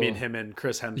a little. You mean him and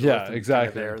Chris Hemsworth? Yeah, and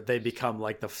exactly. Kind of they become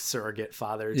like the surrogate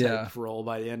father type role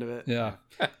by the end of it. Yeah.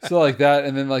 So like that,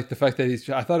 and then like the fact that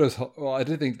I thought it was. Well, I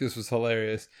did think this was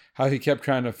hilarious. How he kept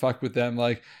trying to fuck with them,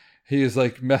 like. He is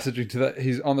like messaging to that.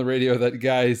 He's on the radio. That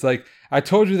guy. He's like, "I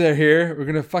told you they're here. We're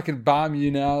gonna fucking bomb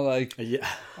you now." Like, Yeah.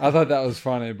 I thought that was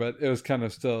funny, but it was kind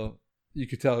of still. You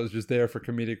could tell it was just there for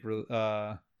comedic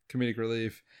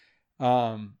relief.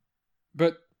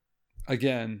 But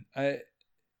again, I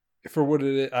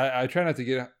try not to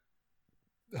get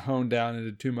honed down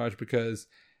into too much because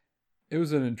it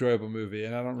was an enjoyable movie,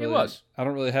 and I don't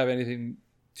really have anything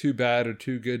too bad or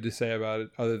too good to say about it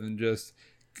other than just.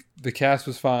 The cast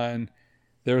was fine.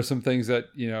 There were some things that,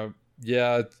 you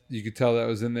could tell that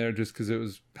was in there just because it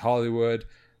was Hollywood.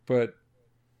 But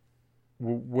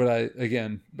would I,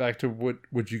 again, back to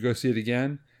would you go see it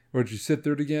again? Or would you sit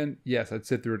through it again? Yes, I'd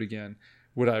sit through it again.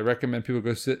 Would I recommend people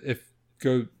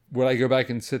would I go back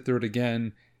and sit through it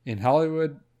again in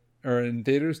Hollywood or in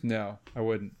theaters? No, I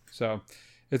wouldn't. So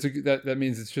that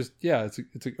means it's just, it's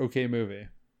an okay movie.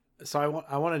 So I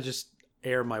want to just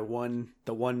air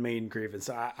the one main grievance.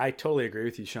 I totally agree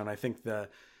with you, Sean. I think the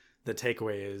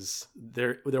takeaway is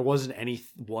there wasn't any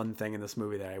one thing in this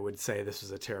movie that I would say this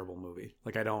was a terrible movie.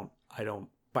 Like I don't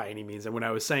by any means. And when I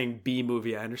was saying B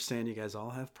movie, I understand you guys all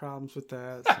have problems with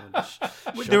that.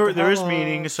 So there is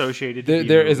meaning associated. To There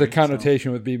B-movie, is a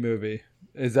connotation with B movie.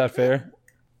 Is that fair?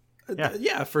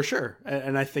 Yeah, for sure.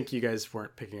 And I think you guys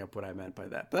weren't picking up what I meant by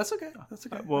that, but that's okay. That's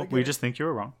okay. Well, we just think you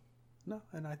were wrong. No,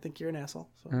 and I think you're an asshole.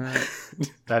 So.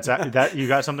 That's that. You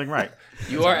got something right.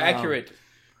 You are accurate.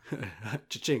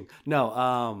 Cha-ching.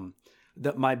 No,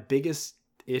 my biggest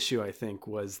issue I think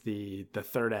was the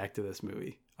third act of this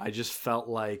movie. I just felt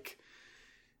like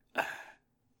it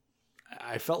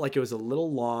was a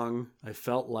little long. I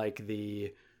felt like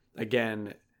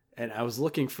and I was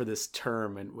looking for this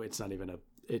term, and it's not even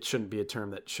it shouldn't be a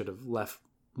term that should have left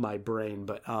my brain,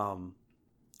 but an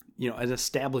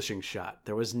establishing shot.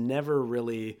 There was never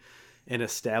really an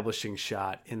establishing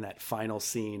shot in that final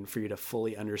scene for you to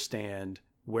fully understand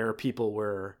where people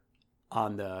were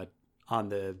on the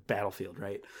battlefield,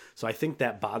 right? So I think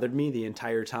that bothered me the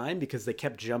entire time because they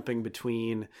kept jumping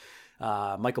between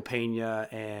Michael Pena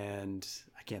and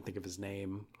I can't think of his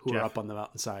name, who were up on the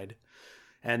mountainside.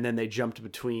 And then they jumped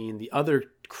between the other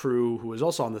crew who was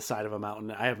also on the side of a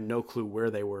mountain. I have no clue where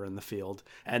they were in the field.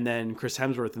 And then Chris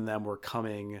Hemsworth and them were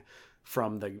coming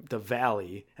from the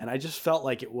valley. And I just felt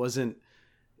like it was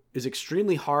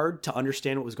extremely hard to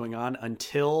understand what was going on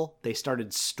until they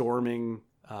started storming.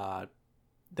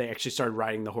 They actually started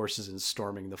riding the horses and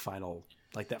storming the final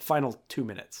 2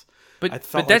 minutes. But I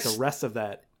felt but like that's the rest of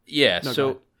that. Yeah. No,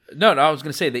 So no, I was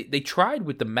gonna say they tried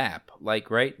with the map, like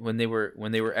right when they were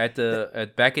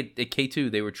back at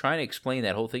K2, they were trying to explain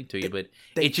that whole thing to you, but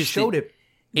They it just showed it.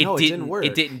 No, it didn't work.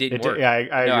 It didn't It, work. yeah,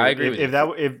 I agree with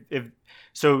you. if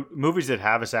so, movies that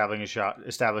have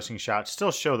establishing shots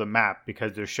still show the map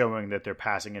because they're showing that they're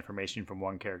passing information from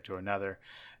one character to another.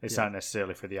 It's not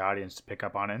necessarily for the audience to pick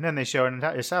up on it, and then they show an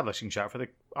establishing shot for the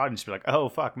audience to be like, "Oh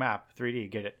fuck, map 3D,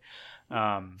 get it."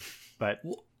 But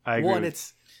I agree.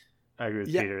 I agree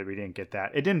with Peter that we didn't get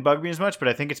that. It didn't bug me as much, but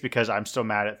I think it's because I'm still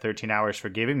mad at 13 Hours for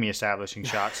giving me establishing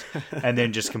shots and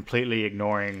then just completely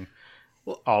ignoring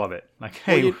all of it. Like,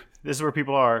 hey, this is where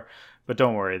people are, but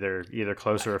don't worry, they're either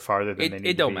closer or farther than they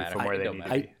need to be from where they need to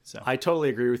be. So I totally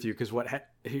agree with you because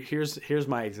here's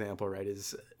my example, right?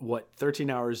 Is what 13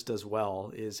 Hours does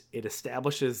well is it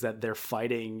establishes that they're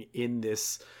fighting in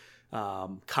this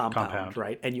compound,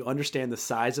 right? And you understand the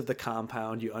size of the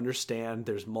compound, you understand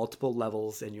there's multiple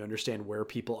levels, and you understand where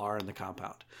people are in the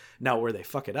compound. Now, where they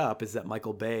fuck it up is that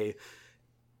Michael Bay,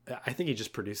 I think he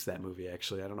just produced that movie,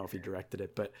 actually. I don't know if he directed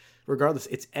it, but regardless,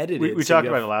 it's edited. We talked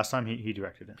about it last time. He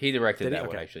directed it. He directed that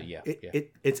one, actually, yeah.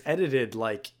 It's edited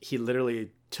like he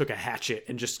literally took a hatchet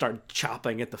and just started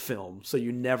chopping at the film. So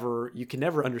you can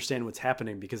never understand what's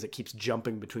happening because it keeps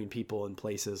jumping between people and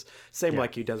places. Same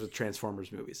like he does with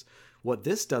Transformers movies. What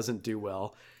this doesn't do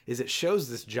well is it shows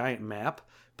this giant map,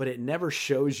 but it never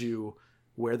shows you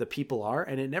where the people are,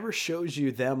 and it never shows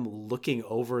you them looking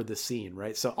over the scene,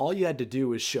 right? So all you had to do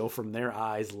was show from their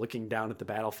eyes looking down at the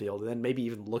battlefield, and then maybe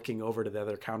even looking over to the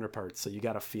other counterparts. So you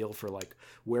got a feel for like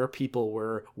where people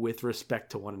were with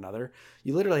respect to one another.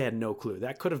 You literally had no clue.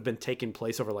 That could have been taking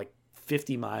place over like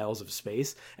 50 miles of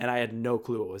space, and I had no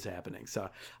clue what was happening. So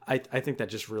I think that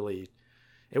just really,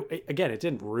 it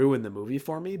didn't ruin the movie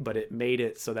for me, but it made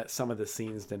it so that some of the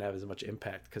scenes didn't have as much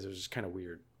impact because it was just kind of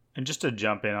weird. And just to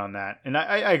jump in on that, and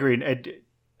I agree.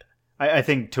 I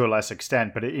think to a less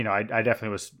extent, but I definitely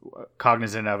was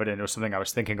cognizant of it, and it was something I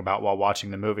was thinking about while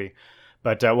watching the movie.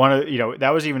 But that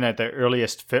was even at the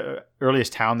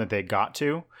earliest town that they got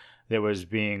to, that was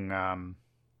being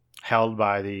held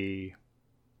by the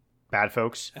bad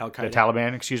folks, Al-Qaeda. The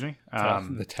Taliban, excuse me,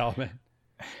 the Taliban,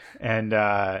 and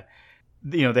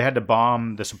they had to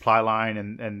bomb the supply line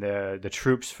and the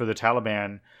troops for the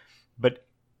Taliban, but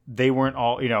they weren't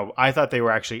all, I thought they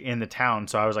were actually in the town.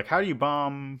 So I was like, how do you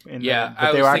bomb but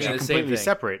they were actually completely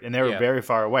separate, and they were very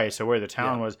far away. So where the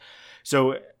town was,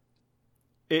 so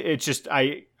it's just,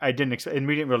 I didn't, and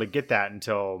we didn't really get that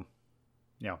until,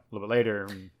 a little bit later.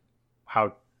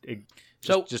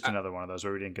 Just another one of those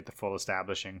where we didn't get the full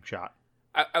establishing shot.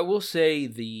 I will say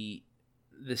the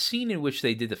scene in which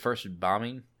they did the first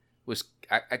bombing was,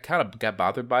 I kind of got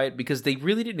bothered by it because they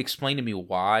really didn't explain to me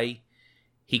why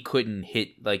he couldn't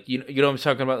hit, like, you know what I'm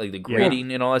talking about, like the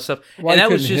grading and all that stuff. Why and that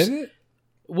he was couldn't just hit it?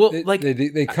 Well,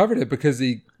 they covered it because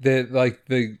they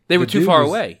were too far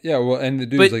away. Yeah, well, and the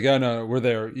dude was like, "Oh no, we're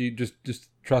there. You just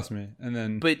trust me." And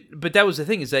then, but that was the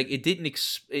thing, is like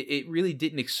it really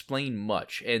didn't explain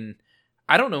much, and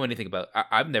I don't know anything about.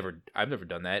 I've never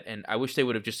done that, and I wish they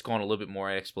would have just gone a little bit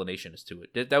more explanation as to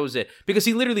it. That was it, because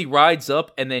he literally rides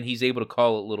up and then he's able to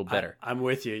call it a little better. I'm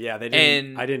with you. Yeah, they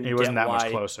didn't. I didn't. He wasn't that much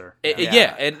closer. And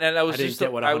I was I didn't just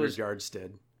get what 100 yards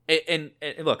did. And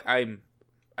look, I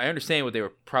understand what they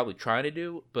were probably trying to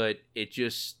do, but it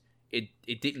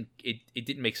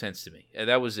didn't make sense to me. And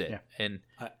that was it. Yeah. And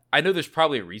I know there's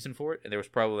probably a reason for it, and there was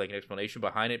probably like an explanation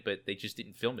behind it, but they just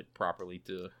didn't film it properly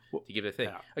to give it a thing.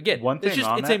 Yeah. Again,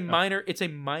 it's a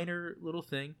minor little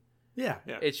thing. Yeah.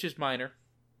 It's just minor.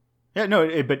 Yeah,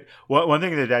 no, but one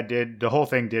thing that did, the whole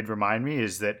thing did remind me,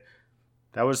 is that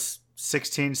was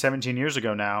 16, 17 years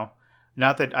ago now.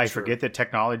 Not that I forget that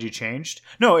technology changed.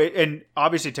 No, and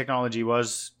obviously technology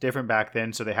was different back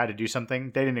then, so they had to do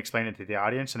something. They didn't explain it to the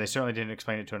audience, and they certainly didn't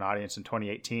explain it to an audience in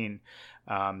 2018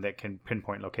 that can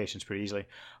pinpoint locations pretty easily.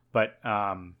 But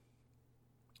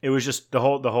it was just the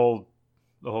whole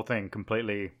thing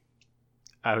completely.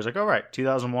 I was like, all right,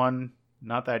 2001,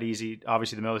 not that easy.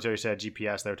 Obviously, the military said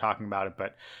GPS; they were talking about it,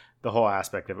 but the whole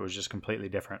aspect of it was just completely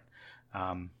different.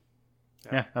 Yeah,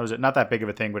 that was it. Not that big of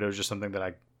a thing, but it was just something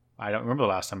that I don't remember the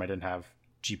last time I didn't have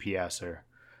GPS or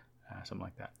something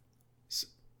like that.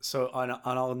 So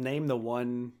I'll name the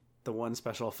one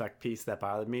special effect piece that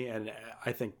bothered me, and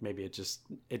I think maybe it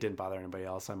didn't bother anybody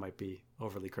else. I might be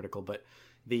overly critical, but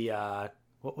the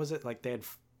what was it, like they had,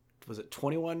 was it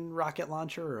 21 rocket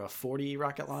launcher or a 40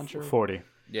 rocket launcher? 40.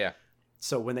 Yeah.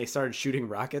 So when they started shooting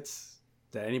rockets,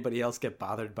 did anybody else get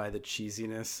bothered by the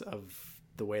cheesiness of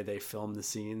the way they filmed the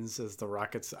scenes as the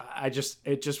rockets?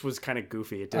 It just was kind of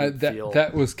goofy. It didn't feel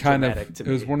that was kind of, it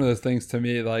was one of those things to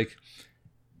me, like,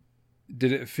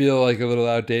 did it feel like a little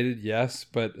outdated? Yes,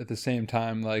 but at the same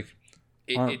time, like,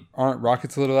 aren't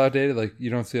rockets a little outdated? Like, you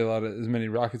don't see as many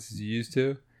rockets as you used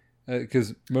to.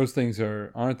 Because most things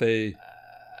aren't they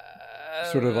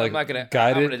sort of like I'm not gonna,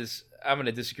 guided? I'm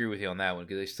gonna disagree with you on that one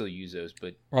because they still use those.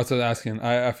 But Also asking,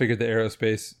 I figured the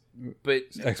aerospace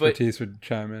expertise would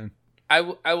chime in. I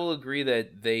will agree that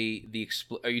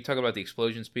are you talking about the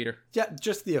explosions, Peter? Yeah,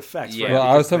 just the effects. Yeah. Right? Well,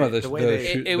 I was Because talking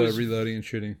about the reloading and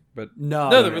shooting, but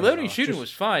No, the reloading and shooting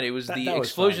was fine. It was that the was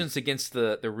explosions against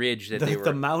the ridge that they were.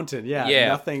 The mountain, yeah.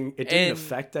 Nothing. It didn't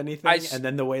affect anything. And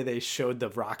then the way they showed the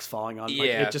rocks falling on,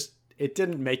 it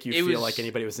didn't make you feel like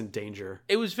anybody was in danger.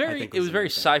 It was very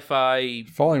sci-fi.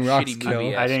 Falling rocks shitty kill.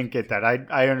 movie-esque. I didn't get that.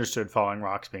 I understood falling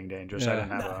rocks being dangerous. I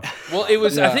didn't have a. Well, it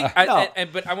was. Yeah. I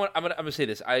think. But I'm gonna say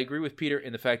this. I agree with Peter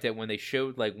in the fact that when they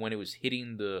showed like when it was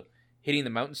hitting the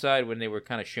mountainside, when they were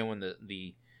kind of showing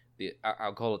the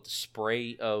I'll call it the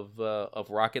spray of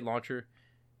rocket launcher,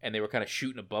 and they were kind of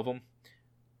shooting above them.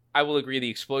 I will agree. The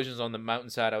explosions on the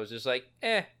mountainside, I was just like,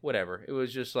 whatever. It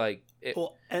was just like they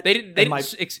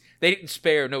didn't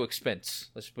spare no expense.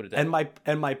 Let's put it that way.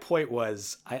 And my point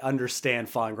was, I understand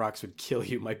falling rocks would kill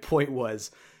you. My point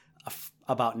was,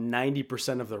 about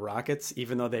 90% of the rockets,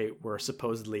 even though they were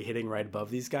supposedly hitting right above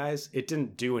these guys, it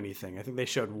didn't do anything. I think they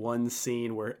showed one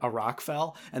scene where a rock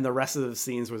fell, and the rest of the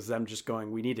scenes was them just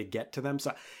going, "We need to get to them."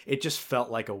 So it just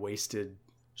felt like a wasted.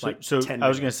 So 10 I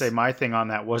was going to minutes. say my thing on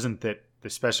that wasn't that the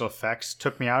special effects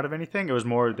took me out of anything. It was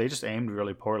more they just aimed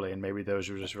really poorly, and maybe those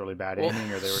were just really bad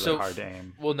aiming, or they were really hard to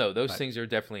aim. Well, no, those things are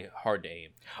definitely hard to aim.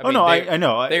 I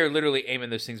know. They are literally aiming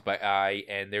those things by eye,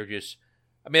 and they're just.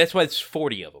 I mean, that's why it's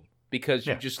 40 of them because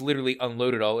you just literally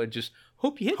unload it all and just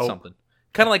hope you hit something.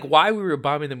 Kind of like why we were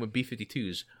bombing them with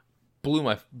B-52s blew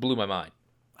my mind.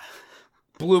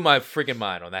 Blew my freaking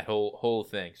mind on that whole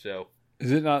thing. So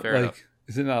is it not enough.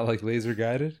 Is it not like laser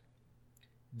guided?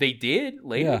 They did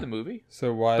later in the movie.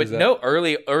 So why is that? No,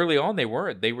 early on they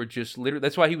weren't. They were just literally.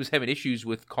 That's why he was having issues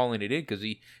with calling it in because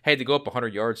he had to go up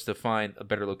 100 yards to find a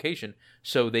better location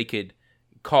so they could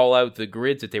call out the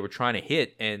grids that they were trying to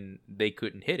hit, and they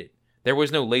couldn't hit it. There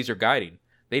was no laser guiding.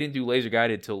 They didn't do laser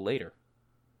guided until later,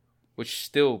 which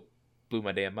still blew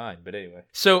my damn mind. But anyway,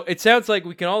 so it sounds like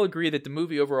we can all agree that the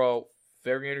movie overall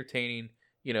very entertaining.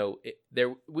 You know,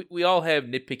 we all have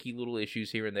nitpicky little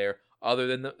issues here and there. Other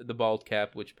than the bald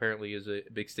cap, which apparently is a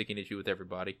big sticking issue with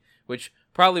everybody, which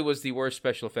probably was the worst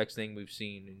special effects thing we've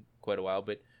seen in quite a while.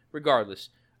 But regardless,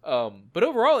 but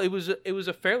overall, it was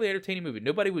a fairly entertaining movie.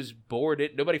 Nobody was bored.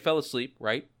 Nobody fell asleep,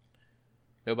 right?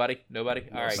 Nobody. All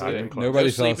right, good.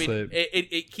 Nobody fell asleep.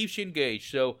 It keeps you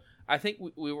engaged. So I think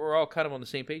we were all kind of on the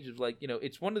same page. Of like, you know,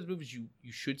 it's one of the movies you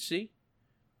should see.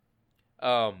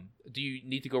 Do you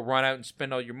need to go run out and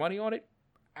spend all your money on it?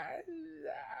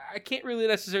 I can't really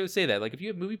necessarily say that. Like, if you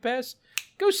have Movie Pass,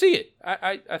 go see it.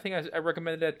 I think I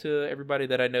recommended that to everybody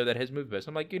that I know that has Movie Pass.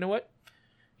 I'm like, you know what?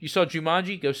 You saw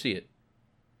Jumanji, go see it.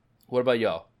 What about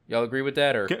y'all? Y'all agree with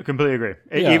that? Or Completely agree.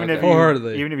 Yeah, even if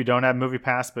you don't have Movie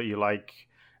Pass, but you like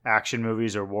action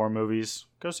movies or war movies,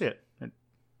 go see it.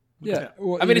 Yeah,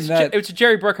 well, I mean, it's a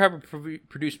Jerry Bruckheimer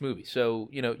produced movie, so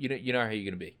you know how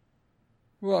you're gonna be.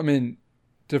 Well, I mean,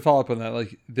 to follow up on that,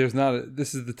 like, this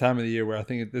is the time of the year where I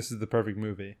think this is the perfect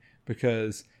movie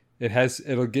because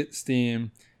it'll get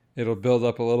steam, it'll build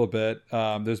up a little bit.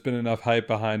 There's been enough hype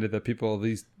behind it that people at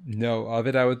least know of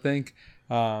it, I would think.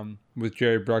 With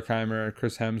Jerry Bruckheimer,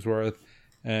 Chris Hemsworth,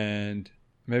 and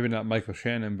maybe not Michael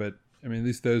Shannon, but I mean, at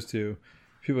least those two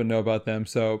people know about them.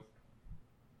 So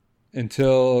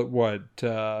until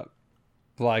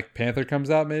Black Panther comes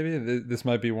out, maybe this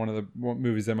might be one of the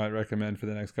movies I might recommend for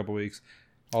the next couple weeks.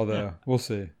 Although we'll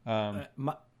see.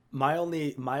 My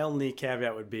only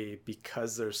caveat would be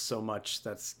because there's so much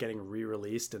that's getting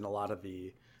re-released, and a lot of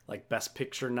the like Best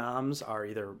Picture noms are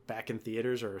either back in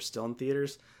theaters or still in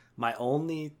theaters. My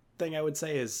only thing I would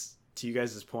say is, to you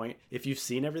guys' point, if you've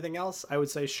seen everything else, I would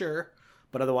say sure,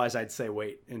 but otherwise I'd say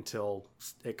wait until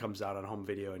it comes out on home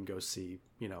video and go see,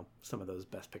 you know, some of those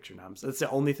Best Picture noms. That's the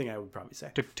only thing I would probably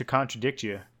say. To contradict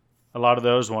you, a lot of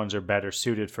those ones are better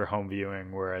suited for home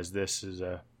viewing, whereas this is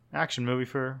a action movie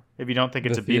for, if you don't think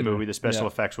it's a B movie, the special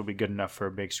effects will be good enough for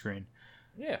a big screen.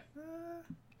 Yeah.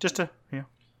 Just to, you know.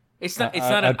 It's not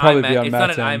an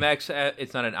IMAX.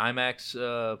 It's not an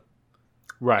IMAX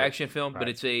action film, but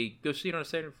it's go see it on a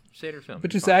standard film.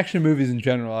 But just action movies in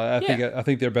general, I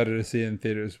think they're better to see in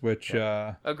theaters. Which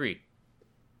agreed.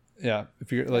 Yeah,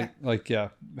 if you're like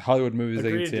Hollywood movies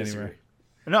they can see anywhere.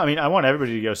 No, I mean, I want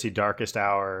everybody to go see Darkest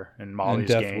Hour and Molly's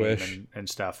Game and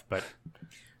stuff. But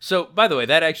so, by the way,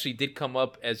 that actually did come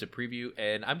up as a preview,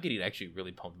 and I'm getting actually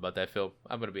really pumped about that film.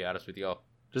 I'm going to be honest with y'all.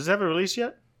 Does it have a release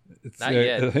yet? Not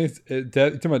yet. I think you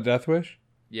talking about Death Wish?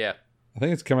 Yeah. I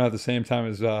think it's coming out at the same time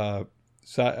as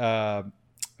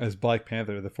Black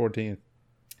Panther, the 14th.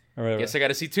 or whatever. Guess I got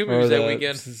to see 2 Or movies that the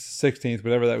weekend. 16th,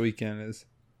 whatever that weekend is.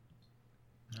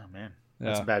 Oh man,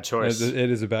 that's Yeah. a bad choice. It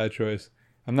is a bad choice.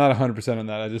 I'm not 100% on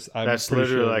that. That's pretty literally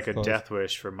sure like it's a close. death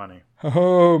wish for money.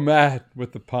 Oh, Matt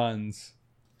with the puns.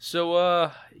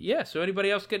 So, yeah. So,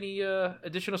 anybody else got any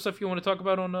additional stuff you want to talk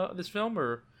about on this film,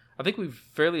 or I think we've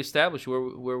fairly established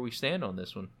where we stand on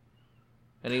this one.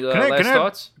 Any last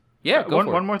thoughts? Yeah, go for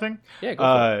it. One more thing. Yeah, go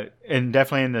for it. And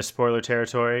definitely in the spoiler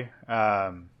territory.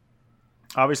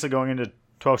 Obviously, going into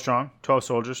 12 strong, 12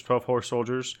 soldiers, 12 horse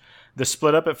soldiers. The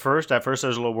split up at first. At first, I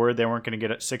was a little worried they weren't going to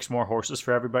get 6 more horses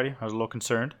for everybody. I was a little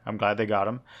concerned. I'm glad they got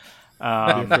them.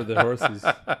 For the horses.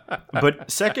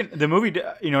 But second, the movie,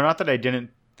 not that I didn't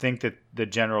think that the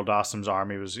General Dawson's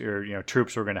army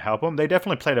troops were going to help him. They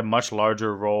definitely played a much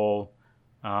larger role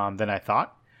than I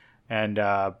thought, and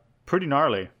pretty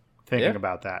gnarly thinking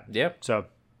about that. Yeah. So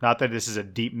not that this is a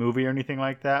deep movie or anything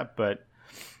like that, but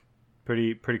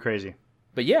pretty crazy.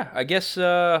 But yeah, I guess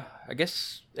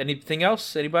anything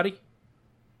else? Anybody?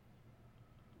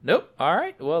 Nope. All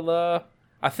right. Well,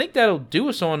 I think that'll do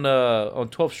us on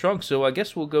 12 Strong. So I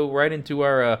guess we'll go right into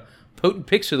our potent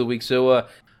picks of the week. So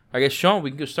I guess Sean,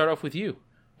 we can go start off with you.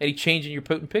 Any change in your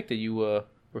potent pick that you were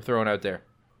throwing out there?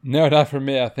 No, not for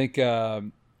me. I think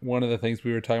one of the things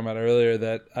we were talking about earlier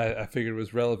that I figured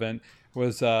was relevant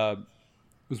was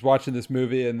watching this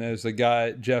movie, and there's a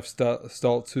guy, Jeff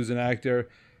Stoltz, who's an actor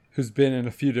who's been in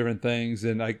a few different things,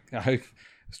 and I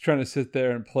was trying to sit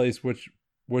there and place which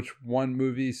one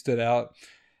movie stood out,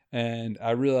 and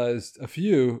I realized a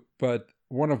few, but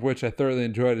one of which I thoroughly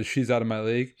enjoyed is She's Out of My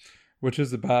League, which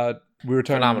is about, we were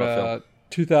talking Phenomenal about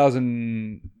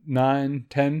 2009,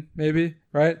 10 maybe,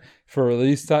 right? For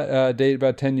release date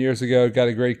about 10 years ago. Got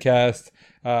a great cast.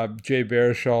 Jay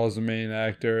Baruchel is the main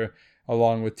actor,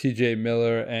 along with T.J.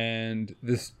 Miller, and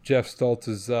this Jeff Stoltz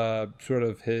is sort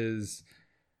of his,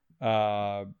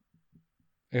 I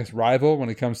guess, rival when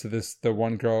it comes to the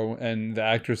one girl, and the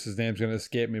actress's name's going to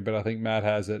escape me, but I think Matt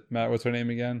has it. Matt, what's her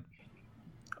name again?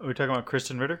 Are we talking about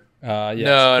Kristen Ritter? Yes.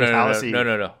 No. Alice Eve.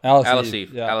 No. Alice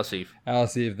Eve. Yeah. Alice Eve.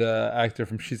 Alice Eve, the actor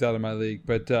from She's Out of My League.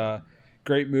 But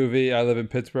great movie. I live in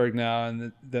Pittsburgh now,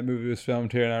 and that movie was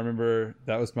filmed here, and I remember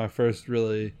that was my first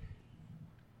really...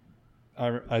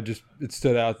 it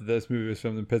stood out that this movie was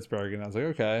filmed in Pittsburgh, and I was like,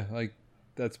 okay, like,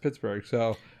 that's Pittsburgh.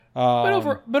 So...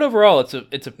 but overall, it's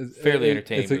a fairly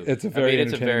entertaining movie. It's a very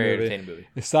entertaining movie.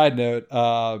 A side note,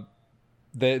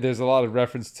 there's a lot of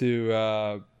reference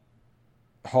to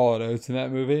Hall & Oates in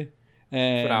that movie.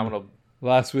 And Phenomenal.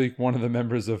 Last week, one of the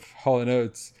members of Hall &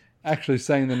 Oates actually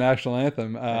sang the national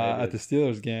anthem at the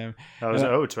Steelers game. That was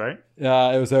Oates, right?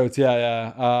 Yeah, it was Oates.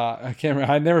 Yeah. I can't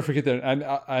remember. I never forget their.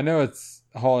 I know it's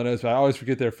Hall & Oates, but I always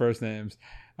forget their first names.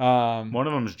 One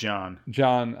of them is John.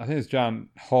 John, I think it's John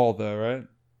Hall, though, right?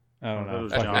 I don't know. It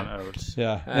was John Oates.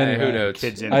 Yeah. Anyway, who knows?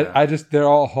 Kids in they're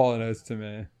all Hall & Oates to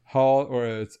me. Hall or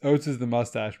Oates. Oates is the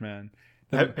mustache man.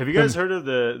 Have you guys heard of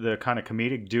the kind of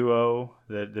comedic duo,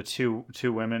 the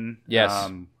two women? Yes.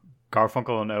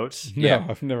 Garfunkel and Oates. No, Yeah.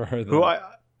 I've never heard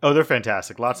that. They're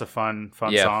fantastic. Lots of fun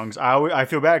songs. I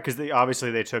feel bad because they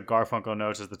took Garfunkel and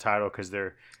Oates as the title because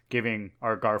they're giving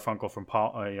our Garfunkel from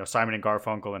Simon and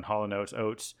Garfunkel and Hall &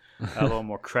 Oates a little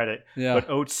more credit. Yeah. But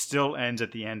Oates still ends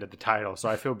at the end of the title, so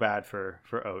I feel bad for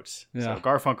Oates. Yeah. So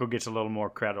Garfunkel gets a little more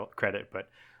credit, but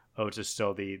Oates is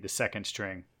still the second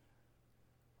string.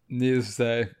 Needless to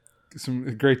say,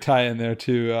 some great tie in there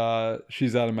to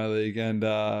She's Out of My League, and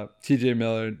T.J.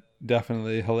 Miller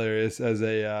definitely hilarious as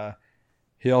a.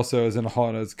 He also is in a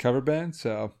Hall & Oates cover band,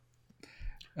 so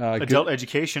Adult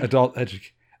education. Adult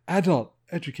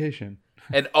education.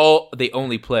 And they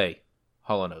only play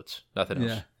Hall & Oates, nothing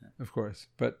else. Yeah, of course.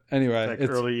 But anyway, Like it's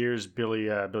early years Billy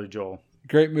Joel.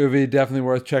 great movie, definitely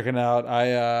worth checking out.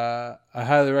 I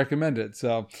highly recommend it.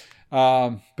 So,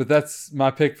 but that's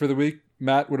my pick for the week.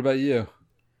 Matt, what about you?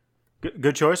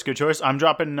 Good choice. I'm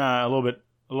dropping a little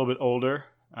bit older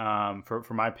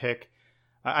for my pick.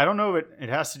 I don't know if it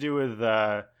has to do with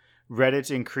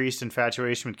Reddit's increased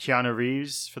infatuation with Keanu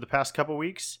Reeves for the past couple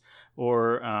weeks,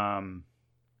 or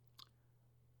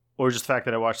just the fact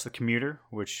that I watched The Commuter,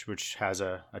 which has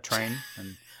a train.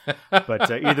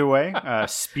 But either way,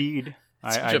 Speed.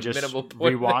 I just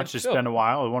rewatched. It's been a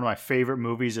while. One of my favorite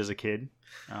movies as a kid.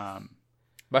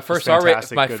 My first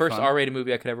fantastic, R-rated fun.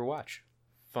 movie I could ever watch.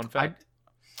 Fun fact.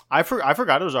 I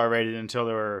forgot it was R-rated until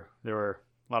there were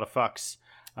a lot of fucks.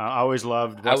 I always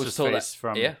loved what's his face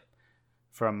from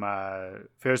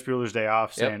Ferris Bueller's Day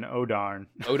Off saying "Oh darn,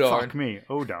 oh darn, fuck me,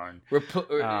 oh darn."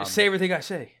 Say everything I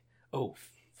say. Oh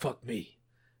fuck me,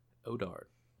 oh darn.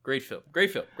 Great film.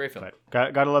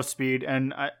 But gotta love Speed,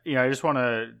 and I just want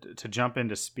to jump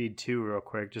into Speed 2 real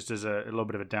quick, just as a little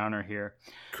bit of a downer here.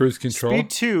 Cruise Control.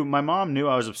 Speed 2. My mom knew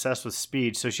I was obsessed with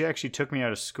Speed, so she actually took me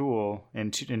out of school in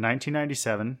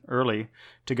 1997, early,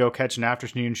 to go catch an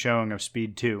afternoon showing of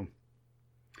Speed 2.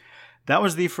 That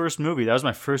was the first movie. That was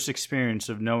my first experience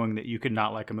of knowing that you could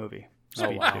not like a movie.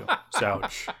 Speed 2. So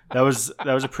that was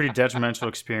a pretty detrimental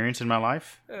experience in my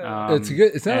life. It's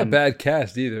good. It's not a bad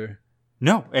cast either.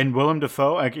 No, and Willem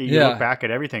Dafoe, look back at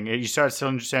everything. You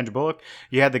started Sandra Bullock.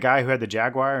 You had the guy who had the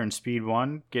Jaguar in Speed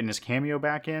 1 getting his cameo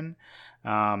back in.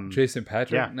 Jason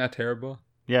Patrick, not terrible.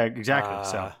 Yeah, exactly.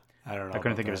 So I don't know. I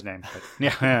couldn't think of his name. But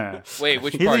yeah. Wait,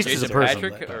 which He at part? least is a Jason person,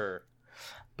 Patrick?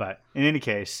 But in any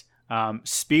case,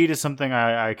 Speed is something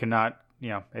I cannot.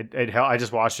 I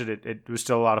just watched it. It was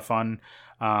still a lot of fun.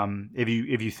 If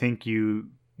you think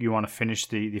you want to finish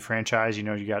the franchise,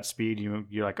 you got Speed,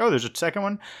 you're like, oh, there's a second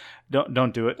one.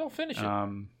 Don't do it. Don't finish it.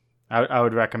 I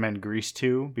would recommend Grease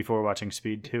 2 before watching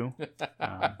Speed 2.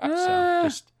 So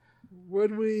just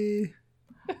would we?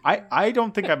 I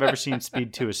don't think I've ever seen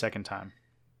Speed 2 a second time.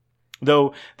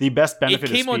 Though the best benefit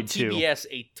it came of on Speed 2, TBS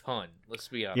a ton. Let's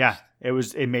be honest. yeah,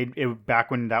 it made it back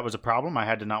when that was a problem. I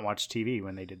had to not watch TV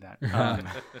when they did that.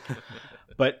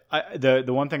 But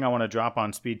the one thing I want to drop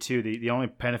on Speed 2, the only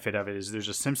benefit of it is there's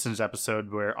a Simpsons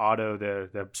episode where Otto,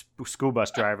 the school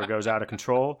bus driver, goes out of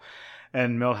control,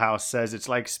 and Milhouse says it's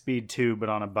like Speed 2 but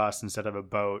on a bus instead of a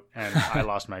boat, and I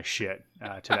lost my shit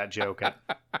to that joke at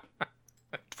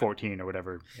 14 or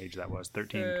whatever age that was,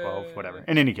 13, 12, whatever.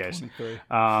 In any case,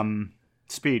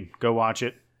 Speed, go watch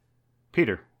it.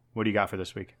 Peter, what do you got for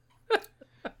this week?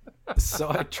 So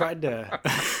I tried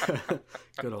to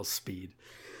good old Speed.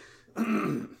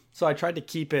 So I tried to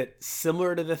keep it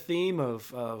similar to the theme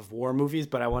of war movies,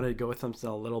 but I wanted to go with something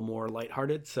a little more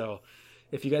lighthearted. So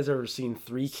if you guys have ever seen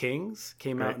Three Kings,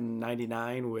 came out in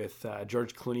 99 with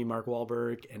George Clooney, Mark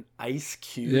Wahlberg, and Ice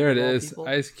Cube. There it is,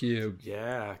 Ice Cube.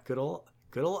 Yeah, good old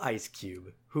Ice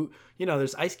Cube. Who,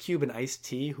 there's Ice Cube and Ice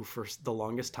T, who for the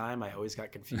longest time I always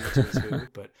got confused who's who,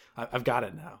 but I've got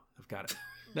it now. I've got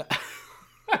it.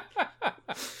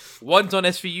 One's on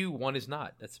SVU, one is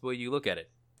not. That's the way you look at it.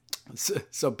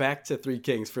 So back to Three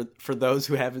Kings. For those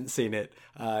who haven't seen it,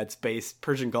 it's based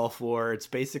Persian Gulf War. It's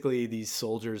basically these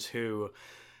soldiers who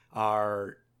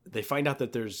they find out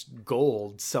that there's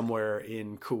gold somewhere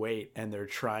in Kuwait, and they're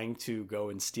trying to go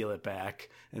and steal it back.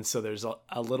 And so there's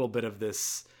a little bit of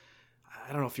this,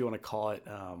 I don't know if you want to call it,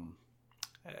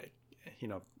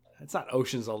 it's not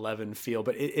Ocean's 11 feel,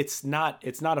 but it's not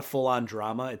a full on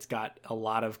drama. It's got a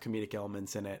lot of comedic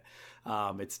elements in it.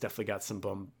 It's definitely got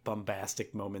some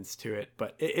bombastic moments to it,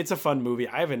 but it's a fun movie.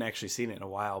 I haven't actually seen it in a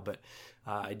while, but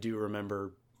I do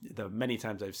remember the many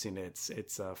times I've seen it.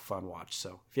 It's a fun watch.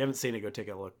 So if you haven't seen it, go take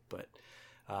a look. But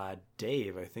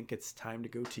Dave, I think it's time to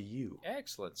go to you.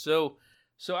 Excellent. So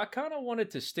I kind of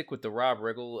wanted to stick with the Rob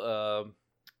Riggle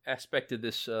aspect of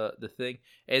this the thing,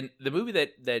 and the movie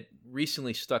that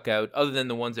recently stuck out, other than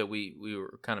the ones that we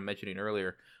were kind of mentioning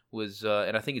earlier, was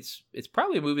and I think it's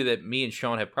probably a movie that me and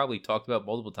Sean have probably talked about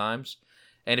multiple times.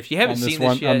 And if you haven't seen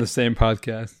this yet, on the same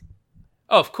podcast,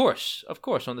 of course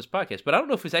on this podcast, but I don't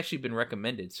know if it's actually been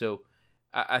recommended. So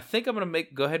I think I'm gonna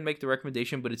go ahead and make the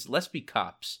recommendation, but it's Let's Be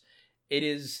Cops. It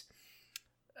is.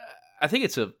 I think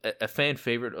it's a fan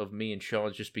favorite of me and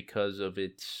Sean just because of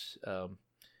its.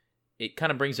 It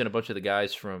kind of brings in a bunch of the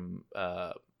guys from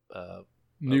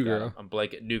New Girl. I'm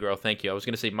blanking. New Girl. Thank you. I was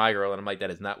going to say My Girl, and I'm like,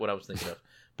 that is not what I was thinking of.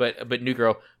 But New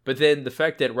Girl. But then the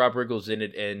fact that Rob Riggle's in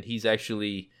it, and he's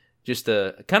actually just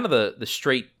kind of the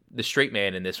straight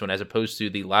man in this one, as opposed to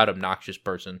the loud, obnoxious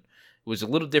person, was a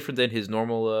little different than his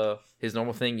normal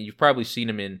thing. You've probably seen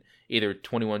him in either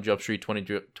 21 Jump Street,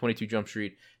 22 Jump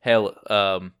Street. Hell,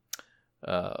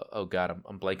 oh God,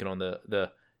 I'm blanking on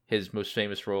his most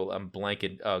famous role. I'm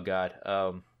blanking. Oh God.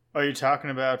 Are you talking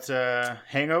about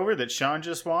Hangover that Sean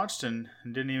just watched and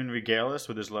didn't even regale us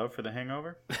with his love for The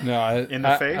Hangover? No, In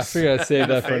the Face? I figured I'd save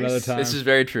that for another time. This is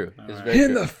very true.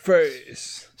 In the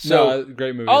Face. So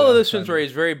great movie. All of this one's where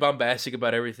he's very bombastic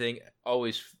about everything.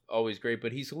 Always great,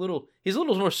 but he's a little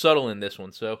more subtle in this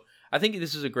one. So I think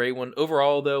this is a great one.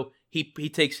 Overall, though, he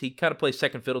kind of plays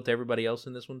second fiddle to everybody else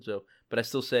in this one. So, but I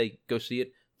still say go see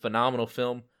it. Phenomenal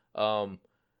film.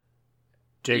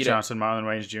 Jake Johnson, Marlon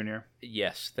Wayans Jr.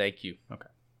 Yes, thank you. Okay,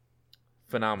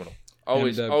 phenomenal.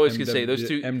 Always can say those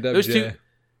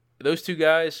two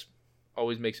guys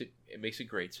always makes it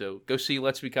great. So go see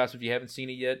Let's Be Cops if you haven't seen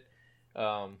it yet.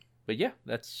 But yeah,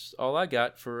 that's all I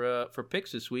got for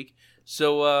picks this week.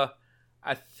 So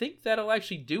I think that'll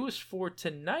actually do us for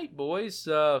tonight, boys.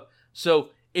 So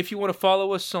if you want to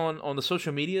follow us on the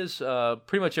social medias,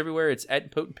 pretty much everywhere, it's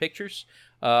at Potent Pictures.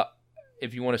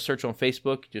 If you want to search on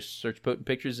Facebook, just search Potent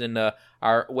Pictures. And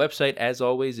our website, as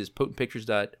always, is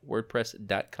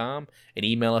potentpictures.wordpress.com. And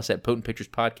email us at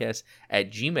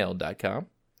potentpicturespodcast@gmail.com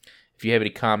if you have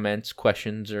any comments,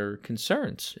 questions, or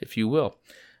concerns, if you will.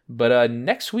 But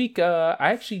next week, I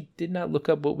actually did not look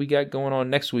up what we got going on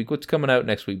next week. What's coming out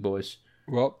next week, boys?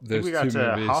 Well, there's we got two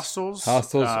movies. Hostels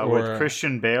or with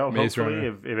Christian Bale. Maze Hopefully,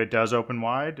 Runner. if it does open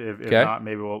wide. If Okay. not,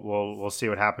 maybe we'll see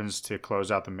what happens to close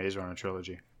out the Maze Runner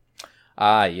trilogy.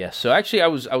 Yes. So actually, I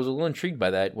was a little intrigued by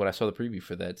that when I saw the preview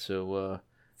for that. So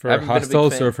For haven't been a big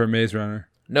Hostels fan. or for Maze Runner?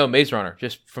 No, Maze Runner,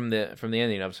 just from the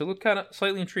ending of it. So it looked kind of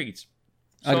slightly intrigued.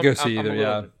 So I'd go see I'm either. a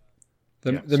Yeah,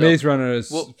 little- the So- Maze Runner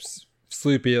is Well-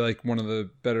 sleepy, like one of the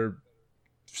better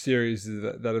series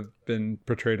that have been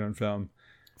portrayed on film.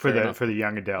 For Fair the enough. for the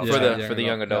young adult. for Yeah, the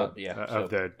young adult. Yeah. of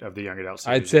the young adult.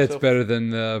 I'd Series. say it's So- better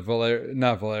than the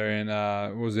not Valerian.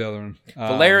 What was the other one?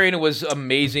 Valerian was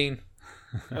amazing.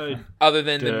 Other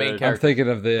than the main I'm I'm character. thinking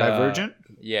of the Divergent.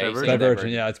 Yeah, he's Divergent? saying Divergent.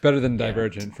 Yeah, it's better than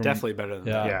Divergent. From, Definitely better than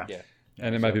Yeah. that. Yeah.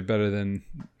 and it might be better than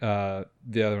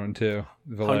the other one too.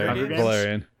 Hunger Games?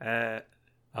 Valerian.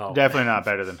 Definitely not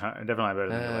better than. Definitely not better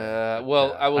than.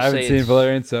 Well, I will I haven't say seen it's-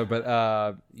 Valerian, so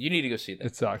but you need to go see that.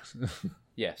 it sucks.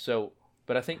 Yeah. So,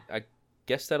 but I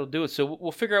guess that'll do it. So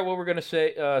we'll figure out what we're gonna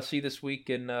see this week,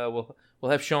 and we'll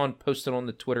have Sean post it on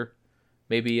the Twitter.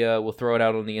 Maybe we'll throw it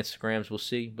out on the Instagrams. We'll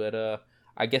see. But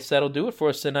I guess that'll do it for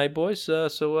us tonight, boys.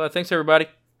 So thanks everybody.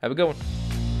 Have a good one.